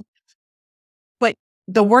our health. But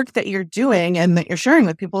the work that you're doing and that you're sharing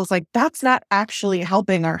with people is like, that's not actually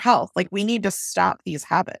helping our health. Like, we need to stop these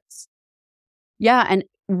habits. Yeah. And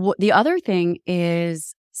the other thing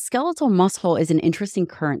is skeletal muscle is an interesting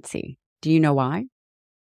currency. Do you know why?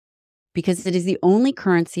 Because it is the only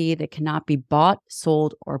currency that cannot be bought,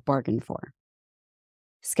 sold, or bargained for.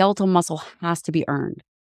 Skeletal muscle has to be earned.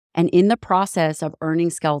 And in the process of earning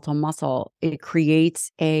skeletal muscle, it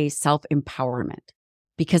creates a self-empowerment.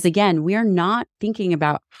 Because again, we are not thinking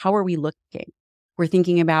about how are we looking. We're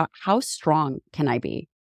thinking about how strong can I be?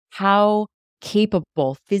 How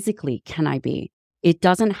capable physically can I be? It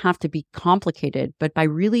doesn't have to be complicated, but by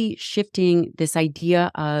really shifting this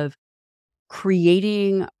idea of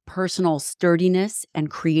creating personal sturdiness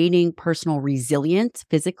and creating personal resilience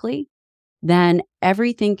physically, then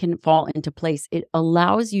everything can fall into place. It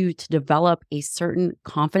allows you to develop a certain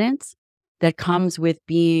confidence that comes with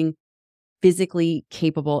being physically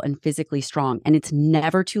capable and physically strong. And it's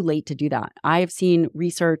never too late to do that. I have seen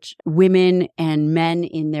research, women and men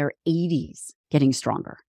in their 80s getting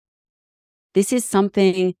stronger. This is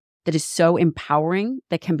something that is so empowering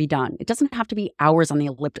that can be done. It doesn't have to be hours on the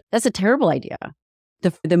elliptical. That's a terrible idea.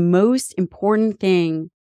 The most important thing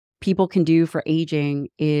people can do for aging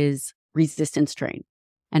is resistance train.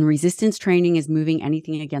 And resistance training is moving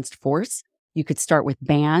anything against force. You could start with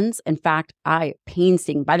bands. In fact, by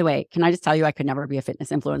the way, can I just tell you, I could never be a fitness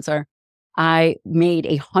influencer. I made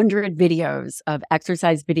 100 videos of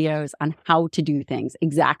exercise videos on how to do things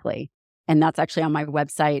exactly. And that's actually on my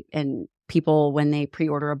website. And people, when they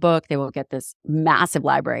pre-order a book, they will get this massive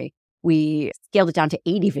library. We scaled it down to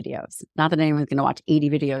 80 videos. Not that anyone's going to watch 80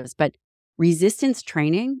 videos, but resistance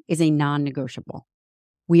training is a non-negotiable.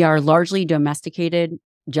 We are largely domesticated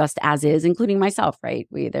just as is, including myself, right?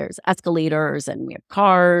 There's escalators and we have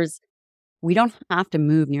cars. We don't have to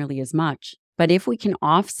move nearly as much. But if we can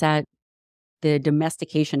offset the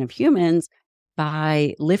domestication of humans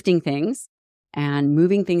by lifting things and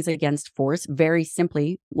moving things against force, very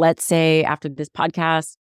simply, let's say after this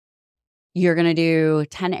podcast, you're going to do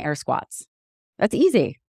 10 air squats. That's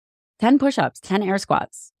easy. 10 push-ups, 10 air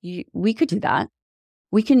squats. We could do that.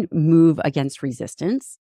 We can move against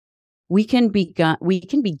resistance. We can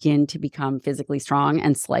begin to become physically strong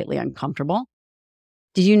and slightly uncomfortable.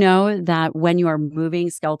 Did you know that when you are moving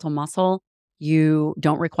skeletal muscle, you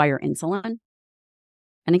don't require insulin?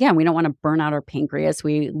 And again, we don't want to burn out our pancreas.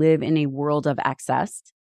 We live in a world of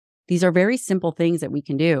excess. These are very simple things that we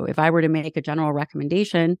can do. If I were to make a general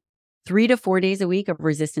recommendation, 3 to 4 days a week of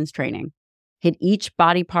resistance training. Hit each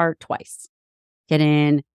body part twice. Get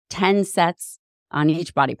in 10 sets on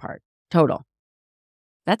each body part total.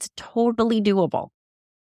 That's totally doable.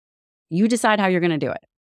 You decide how you're going to do it.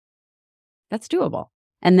 That's doable.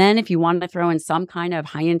 And then if you want to throw in some kind of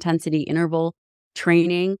high intensity interval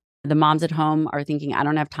training, the moms at home are thinking, I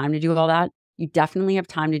don't have time to do all that. You definitely have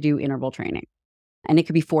time to do interval training. And it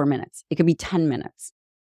could be 4 minutes. It could be 10 minutes.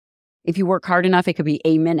 If you work hard enough, it could be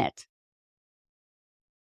a minute.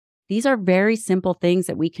 These are very simple things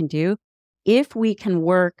that we can do if we can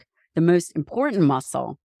work the most important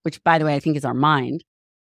muscle, which, by the way, I think is our mind,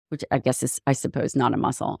 which I guess is, I suppose, not a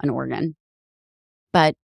muscle, an organ.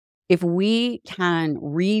 But if we can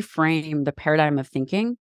reframe the paradigm of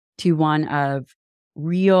thinking to one of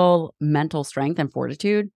real mental strength and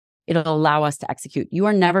fortitude, it'll allow us to execute. You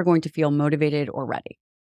are never going to feel motivated or ready.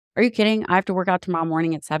 Are you kidding? I have to work out tomorrow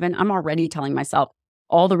morning at 7. I'm already telling myself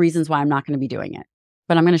all the reasons why I'm not going to be doing it,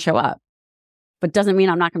 but I'm going to show up. But doesn't mean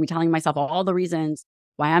I'm not going to be telling myself all the reasons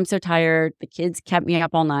why I'm so tired. The kids kept me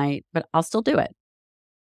up all night, but I'll still do it.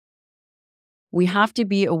 We have to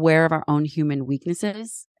be aware of our own human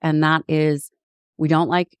weaknesses. And that is, we don't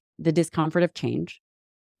like the discomfort of change.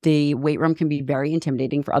 The weight room can be very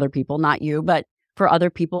intimidating for other people, not you, but for other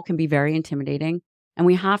people can be very intimidating. And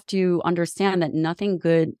we have to understand that nothing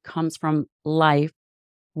good comes from life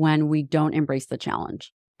when we don't embrace the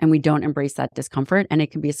challenge and we don't embrace that discomfort. And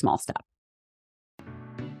it can be a small step.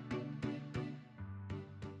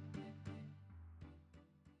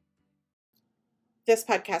 This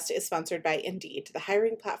podcast is sponsored by Indeed, the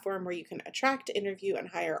hiring platform where you can attract, interview, and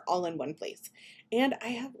hire all in one place. And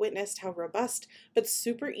I have witnessed how robust but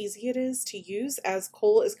super easy it is to use, as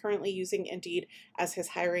Cole is currently using Indeed as his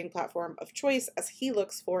hiring platform of choice as he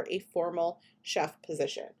looks for a formal chef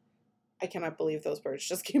position. I cannot believe those words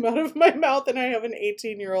just came out of my mouth, and I have an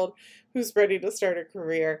 18-year-old who's ready to start a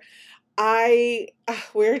career.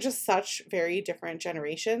 We're just such very different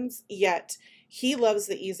generations, yet he loves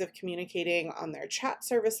the ease of communicating on their chat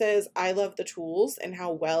services. I love the tools and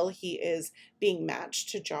how well he is being matched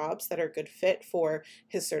to jobs that are good fit for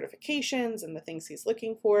his certifications and the things he's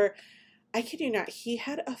looking for. I kid you not, he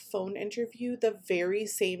had a phone interview the very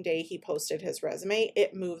same day he posted his resume.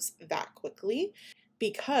 It moves that quickly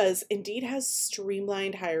because Indeed has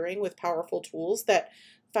streamlined hiring with powerful tools that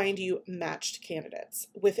find you matched candidates.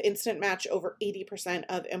 With Instant Match, over 80%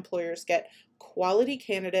 of employers get quality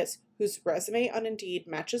candidates whose resume on Indeed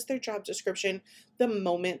matches their job description the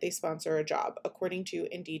moment they sponsor a job, according to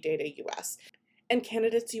Indeed Data US. And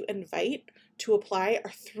candidates you invite to apply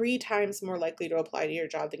are 3 times more likely to apply to your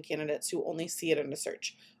job than candidates who only see it in a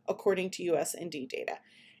search, according to US Indeed data.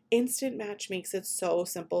 Instant Match makes it so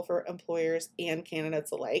simple for employers and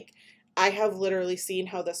candidates alike. I have literally seen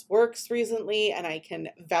how this works recently, and I can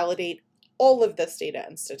validate all of this data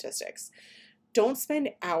and statistics. Don't spend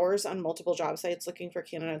hours on multiple job sites looking for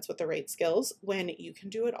candidates with the right skills when you can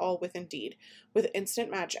do it all with Indeed. With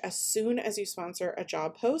Instant Match, as soon as you sponsor a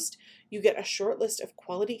job post, you get a short list of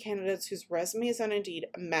quality candidates whose resumes on Indeed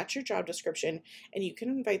match your job description, and you can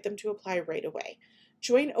invite them to apply right away.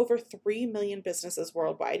 Join over 3 million businesses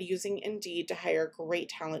worldwide using Indeed to hire great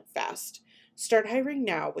talent fast. Start hiring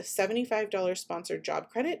now with $75 sponsored job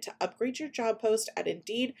credit to upgrade your job post at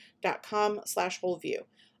Indeed.com/WholeView.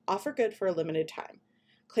 Offer good for a limited time.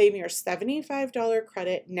 Claim your $75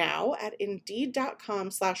 credit now at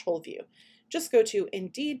Indeed.com/WholeView. Just go to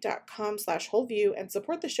Indeed.com/WholeView and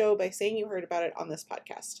support the show by saying you heard about it on this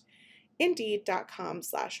podcast.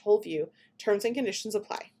 Indeed.com/WholeView. Terms and conditions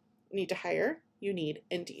apply. Need to hire? You need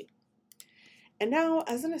Indeed. And now,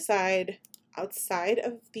 as an aside, outside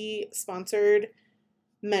of the sponsored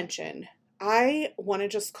mention, I want to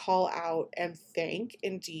just call out and thank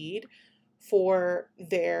Indeed for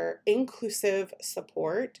their inclusive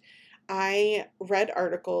support. I read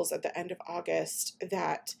articles at the end of August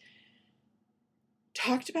that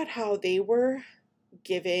talked about how they were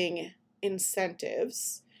giving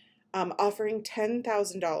incentives, offering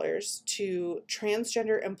 $10,000 to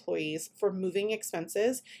transgender employees for moving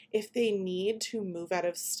expenses if they need to move out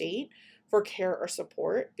of state for care or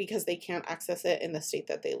support because they can't access it in the state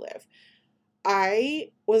that they live.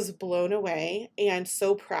 I was blown away and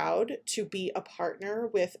so proud to be a partner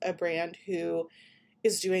with a brand who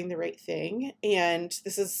is doing the right thing. And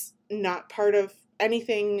this is not part of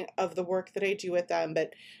anything of the work that I do with them,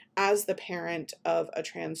 but as the parent of a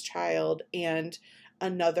trans child and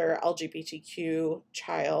another LGBTQ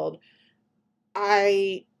child,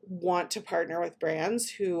 I want to partner with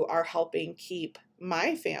brands who are helping keep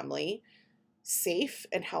my family safe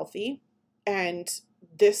and healthy. And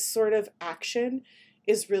this sort of action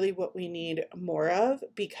is really what we need more of,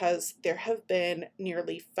 because there have been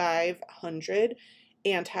nearly 500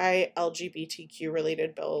 anti-LGBTQ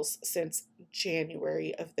related bills since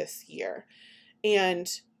January of this year.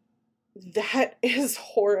 And that is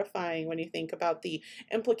horrifying when you think about the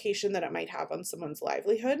implication that it might have on someone's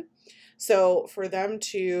livelihood. So for them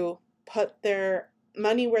to put their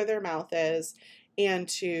money where their mouth is and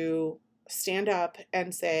to stand up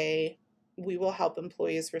and say, we will help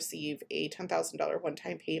employees receive a $10,000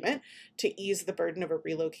 one-time payment to ease the burden of a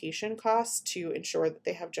relocation cost to ensure that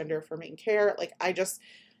they have gender-affirming care.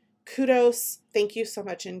 Kudos. Thank you so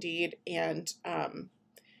much, Indeed. And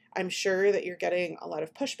I'm sure that you're getting a lot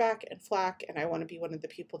of pushback and flack, and I want to be one of the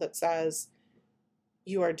people that says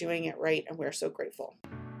you are doing it right, and we're so grateful.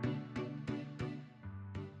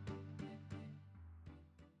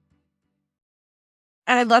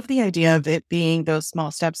 And I love the idea of it being those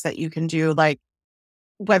small steps that you can do, like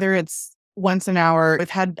whether it's once an hour. We've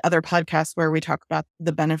had other podcasts where we talk about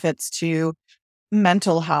the benefits to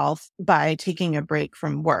mental health by taking a break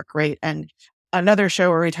from work, right? And another show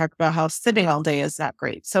where we talk about how sitting all day is not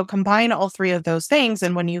great. So combine all 3 of those things.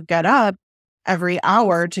 And when you get up every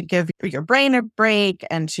hour to give your brain a break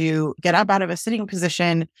and to get up out of a sitting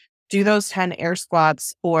position, do those 10 air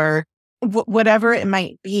squats or whatever it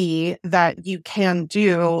might be that you can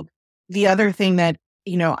do. The other thing that,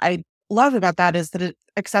 I love about that is that it's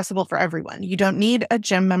accessible for everyone. You don't need a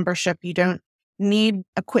gym membership. You don't need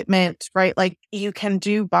equipment, right? Like you can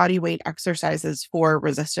do body weight exercises for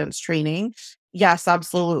resistance training. yes,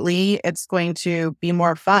 absolutely. It's going to be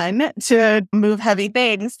more fun to move heavy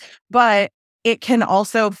things, but it can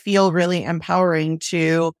also feel really empowering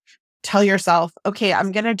to tell yourself, okay,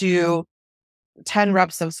 I'm going to do 10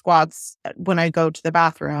 reps of squats when I go to the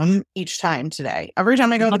bathroom each time today. Every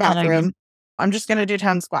time I go to the Love that idea. bathroom, I'm just going to do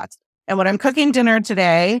 10 squats. And when I'm cooking dinner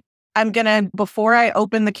today, I'm going to, before I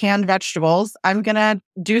open the canned vegetables, I'm going to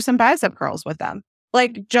do some bicep curls with them.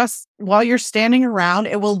 Like just while you're standing around,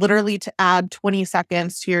 it will literally to add 20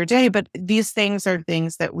 seconds to your day. But these things are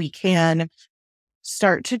things that we can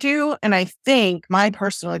start to do. And I think my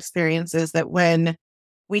personal experience is that when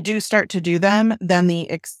we do start to do them, then the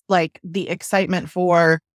excitement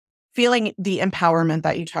for feeling the empowerment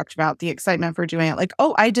that you talked about, the excitement for doing it, like,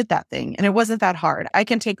 oh, I did that thing and it wasn't that hard. I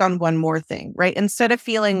can take on one more thing, right? Instead of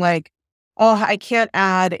feeling like, oh, I can't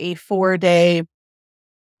add a 4-day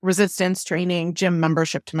resistance training gym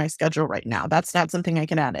membership to my schedule right now. That's not something I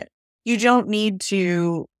can add it. You don't need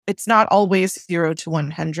to, it's not always 0 to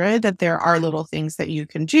 100, that there are little things that you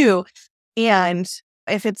can do. And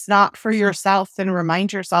if it's not for yourself, then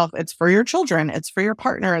remind yourself it's for your children, it's for your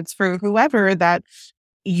partner, it's for whoever, that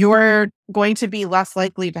you're going to be less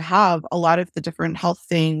likely to have a lot of the different health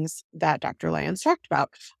things that Dr. Lyons talked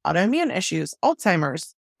about: autoimmune issues,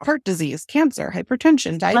 Alzheimer's, heart disease, cancer,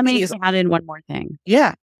 hypertension, Let me diabetes. add in one more thing.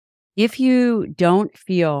 Yeah. If you don't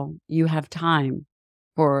feel you have time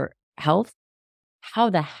for health, how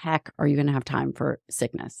the heck are you going to have time for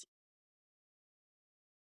sickness?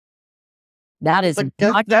 That is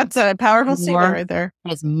That's a powerful statement more, right there.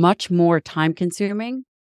 that is much more time consuming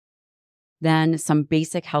than some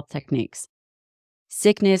basic health techniques.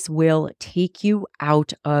 Sickness will take you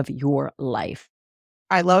out of your life.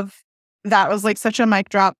 I love that. Was like such a mic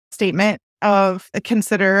drop statement of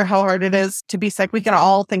consider how hard it is to be sick. We can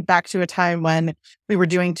all think back to a time when we were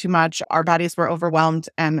doing too much, our bodies were overwhelmed,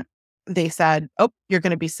 and they said, oh, you're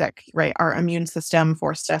going to be sick, right? Our immune system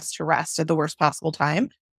forced us to rest at the worst possible time.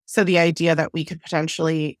 So the idea that we could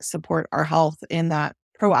potentially support our health in that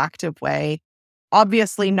proactive way,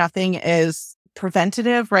 obviously nothing is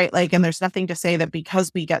preventative, right? Like, and there's nothing to say that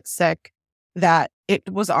because we get sick, that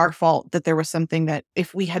it was our fault, that there was something that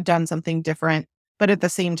if we had done something different. But at the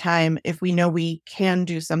same time, if we know we can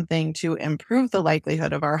do something to improve the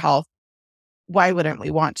likelihood of our health, why wouldn't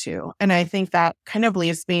we want to? And I think that kind of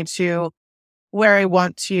leads me to where I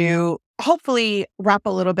want to hopefully wrap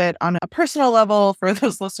a little bit on a personal level for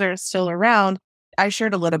those listeners still around. I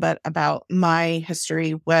shared a little bit about my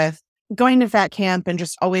history with going to fat camp and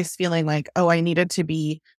just always feeling like, oh, I needed to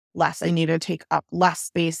be less. I needed to take up less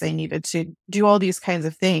space. I needed to do all these kinds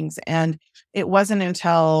of things. And it wasn't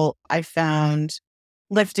until I found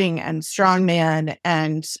lifting and strongman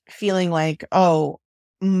and feeling like, oh,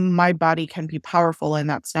 my body can be powerful and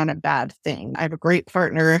that's not a bad thing. I have a great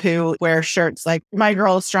partner who wears shirts like, my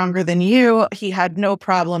girl is stronger than you. He had no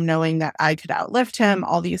problem knowing that I could outlift him,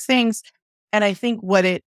 all these things. And I think what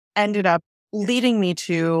it ended up leading me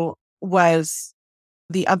to was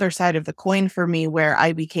the other side of the coin for me, where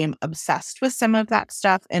I became obsessed with some of that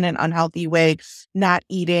stuff in an unhealthy way, not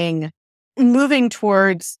eating, moving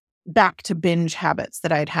towards back to binge habits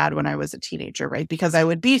that I'd had when I was a teenager, right? Because I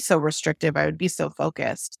would be so restrictive, I would be so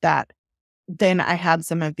focused, that then I had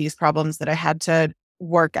some of these problems that I had to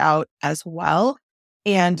work out as well.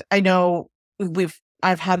 And I know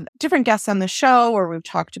I've had different guests on the show where we've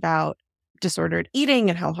talked about disordered eating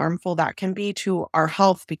and how harmful that can be to our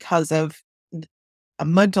health because of a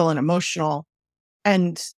mental and emotional,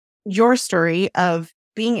 and your story of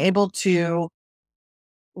being able to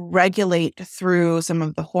regulate through some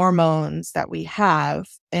of the hormones that we have.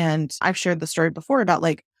 And I've shared the story before about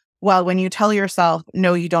like, well, when you tell yourself,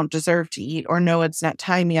 no, you don't deserve to eat, or no, it's not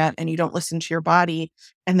time yet, and you don't listen to your body,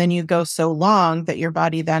 and then you go so long that your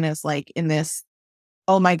body then is like in this,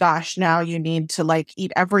 oh my gosh, now you need to like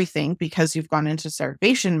eat everything because you've gone into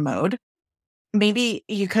starvation mode. Maybe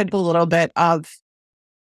you could a little bit of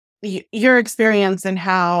your experience and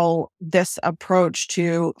how this approach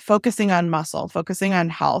to focusing on muscle, focusing on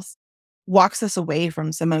health, walks us away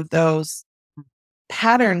from some of those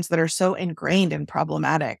patterns that are so ingrained and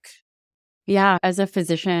problematic. Yeah, as a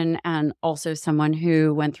physician and also someone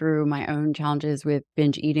who went through my own challenges with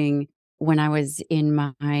binge eating when I was in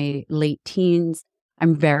my late teens,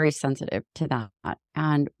 I'm very sensitive to that.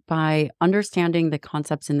 And by understanding the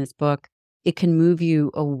concepts in this book, it can move you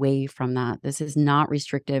away from that. This is not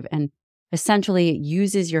restrictive and essentially it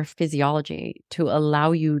uses your physiology to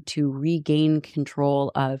allow you to regain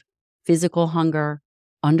control of physical hunger,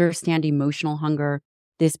 understand emotional hunger.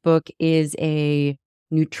 This book is a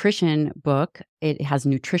nutrition book. It has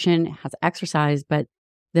nutrition, it has exercise, but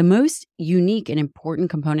the most unique and important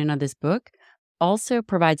component of this book also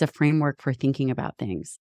provides a framework for thinking about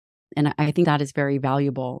things. And I think that is very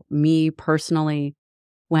valuable. Me personally,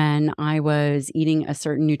 when I was eating a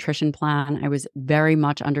certain nutrition plan, I was very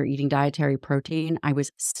much under eating dietary protein. I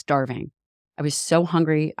was starving. I was so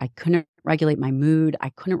hungry. I couldn't regulate my mood. I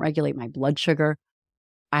couldn't regulate my blood sugar.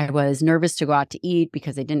 I was nervous to go out to eat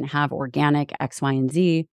because they didn't have organic X, Y, and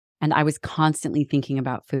Z. And I was constantly thinking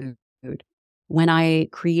about food. When I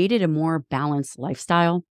created a more balanced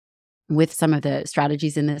lifestyle with some of the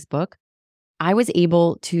strategies in this book, I was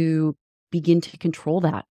able to begin to control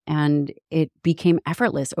that. And it became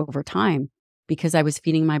effortless over time because I was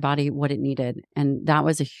feeding my body what it needed. And that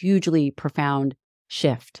was a hugely profound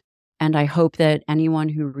shift. And I hope that anyone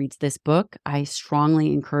who reads this book, I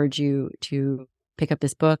strongly encourage you to pick up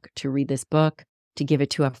this book, to read this book, to give it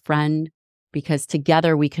to a friend, because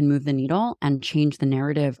together we can move the needle and change the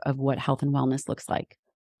narrative of what health and wellness looks like.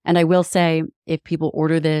 And I will say, if people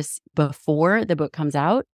order this before the book comes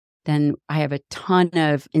out, then I have a ton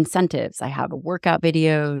of incentives. I have workout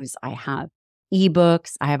videos, I have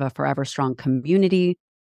ebooks, I have a Forever Strong community,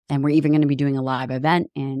 and we're even going to be doing a live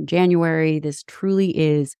event in January. This truly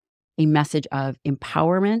is a message of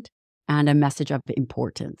empowerment and a message of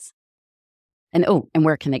importance. And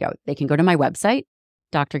where can they go? They can go to my website,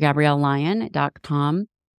 drgabriellelyon.com,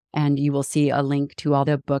 and you will see a link to all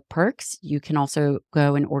the book perks. You can also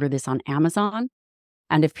go and order this on Amazon.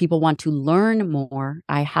 And if people want to learn more,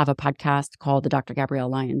 I have a podcast called The Dr. Gabrielle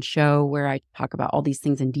Lyon Show, where I talk about all these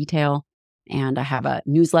things in detail. And I have a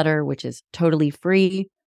newsletter, which is totally free.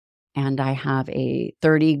 And I have a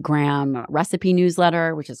 30-gram recipe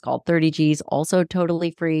newsletter, which is called 30 Gs, also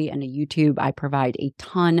totally free. And a YouTube, I provide a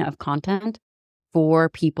ton of content for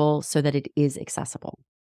people so that it is accessible.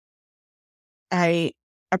 I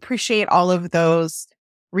appreciate all of those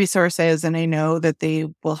resources, and I know that they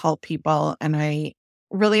will help people. And I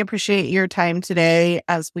really appreciate your time today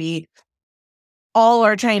as we all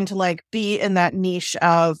are trying to be in that niche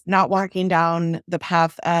of not walking down the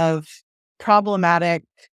path of problematic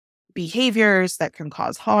behaviors that can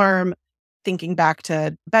cause harm, thinking back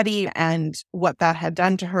to Betty and what that had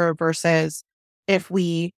done to her, versus if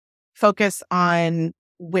we focus on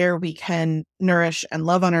where we can nourish and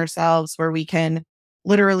love on ourselves, where we can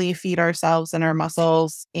literally feed ourselves and our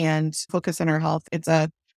muscles and focus on our health. It's a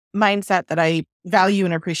mindset that I value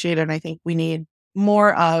and appreciate, and I think we need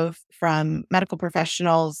more of from medical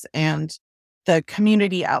professionals and the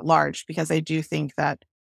community at large, because I do think that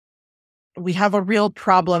we have a real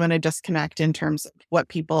problem and a disconnect in terms of what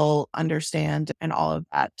people understand and all of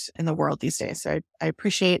that in the world these days. So I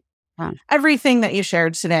appreciate everything that you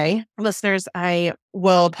shared today. Listeners, I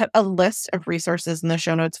will put a list of resources in the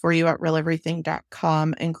show notes for you at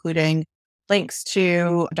realeverything.com, including links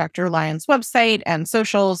to Dr. Lyon's website and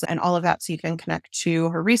socials and all of that, so you can connect to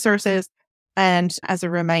her resources. And as a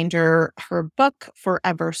reminder, her book,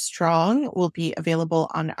 Forever Strong, will be available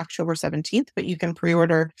on October 17th, but you can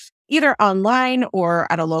pre-order either online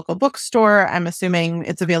or at a local bookstore. I'm assuming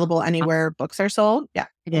it's available anywhere books are sold. Yeah.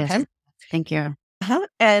 Yes. Okay. Thank you.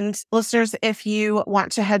 And listeners, if you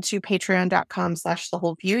want to head to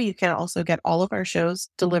patreon.com/thewholeview, you can also get all of our shows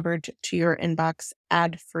delivered to your inbox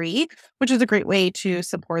ad-free, which is a great way to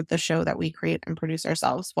support the show that we create and produce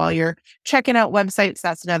ourselves. While you're checking out websites,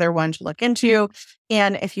 that's another one to look into.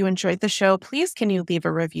 And if you enjoyed the show, please can you leave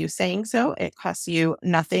a review saying so? It costs you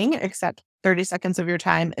nothing except 30 seconds of your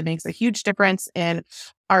time. It makes a huge difference in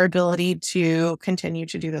our ability to continue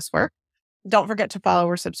to do this work. Don't forget to follow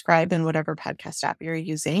or subscribe in whatever podcast app you're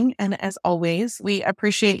using. And as always, we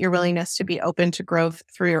appreciate your willingness to be open to growth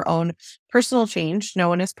through your own personal change. No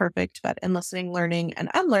one is perfect, but in listening, learning, and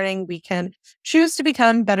unlearning, we can choose to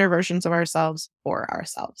become better versions of ourselves for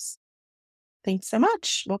ourselves. Thanks so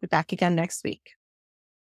much. We'll be back again next week.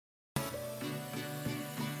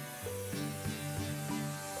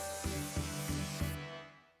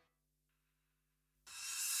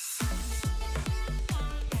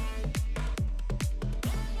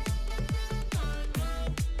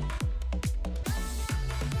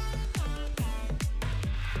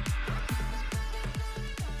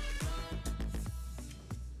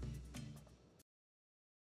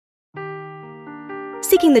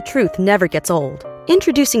 Seeking the truth never gets old.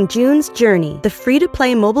 Introducing June's Journey, the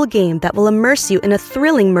free-to-play mobile game that will immerse you in a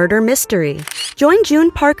thrilling murder mystery. Join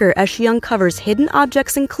June Parker as she uncovers hidden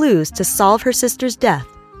objects and clues to solve her sister's death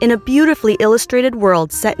in a beautifully illustrated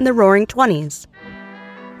world set in the Roaring '20s.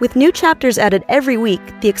 With new chapters added every week,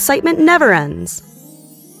 the excitement never ends.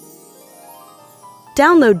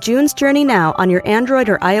 Download June's Journey now on your Android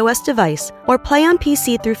or iOS device, or play on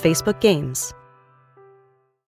PC through Facebook Games.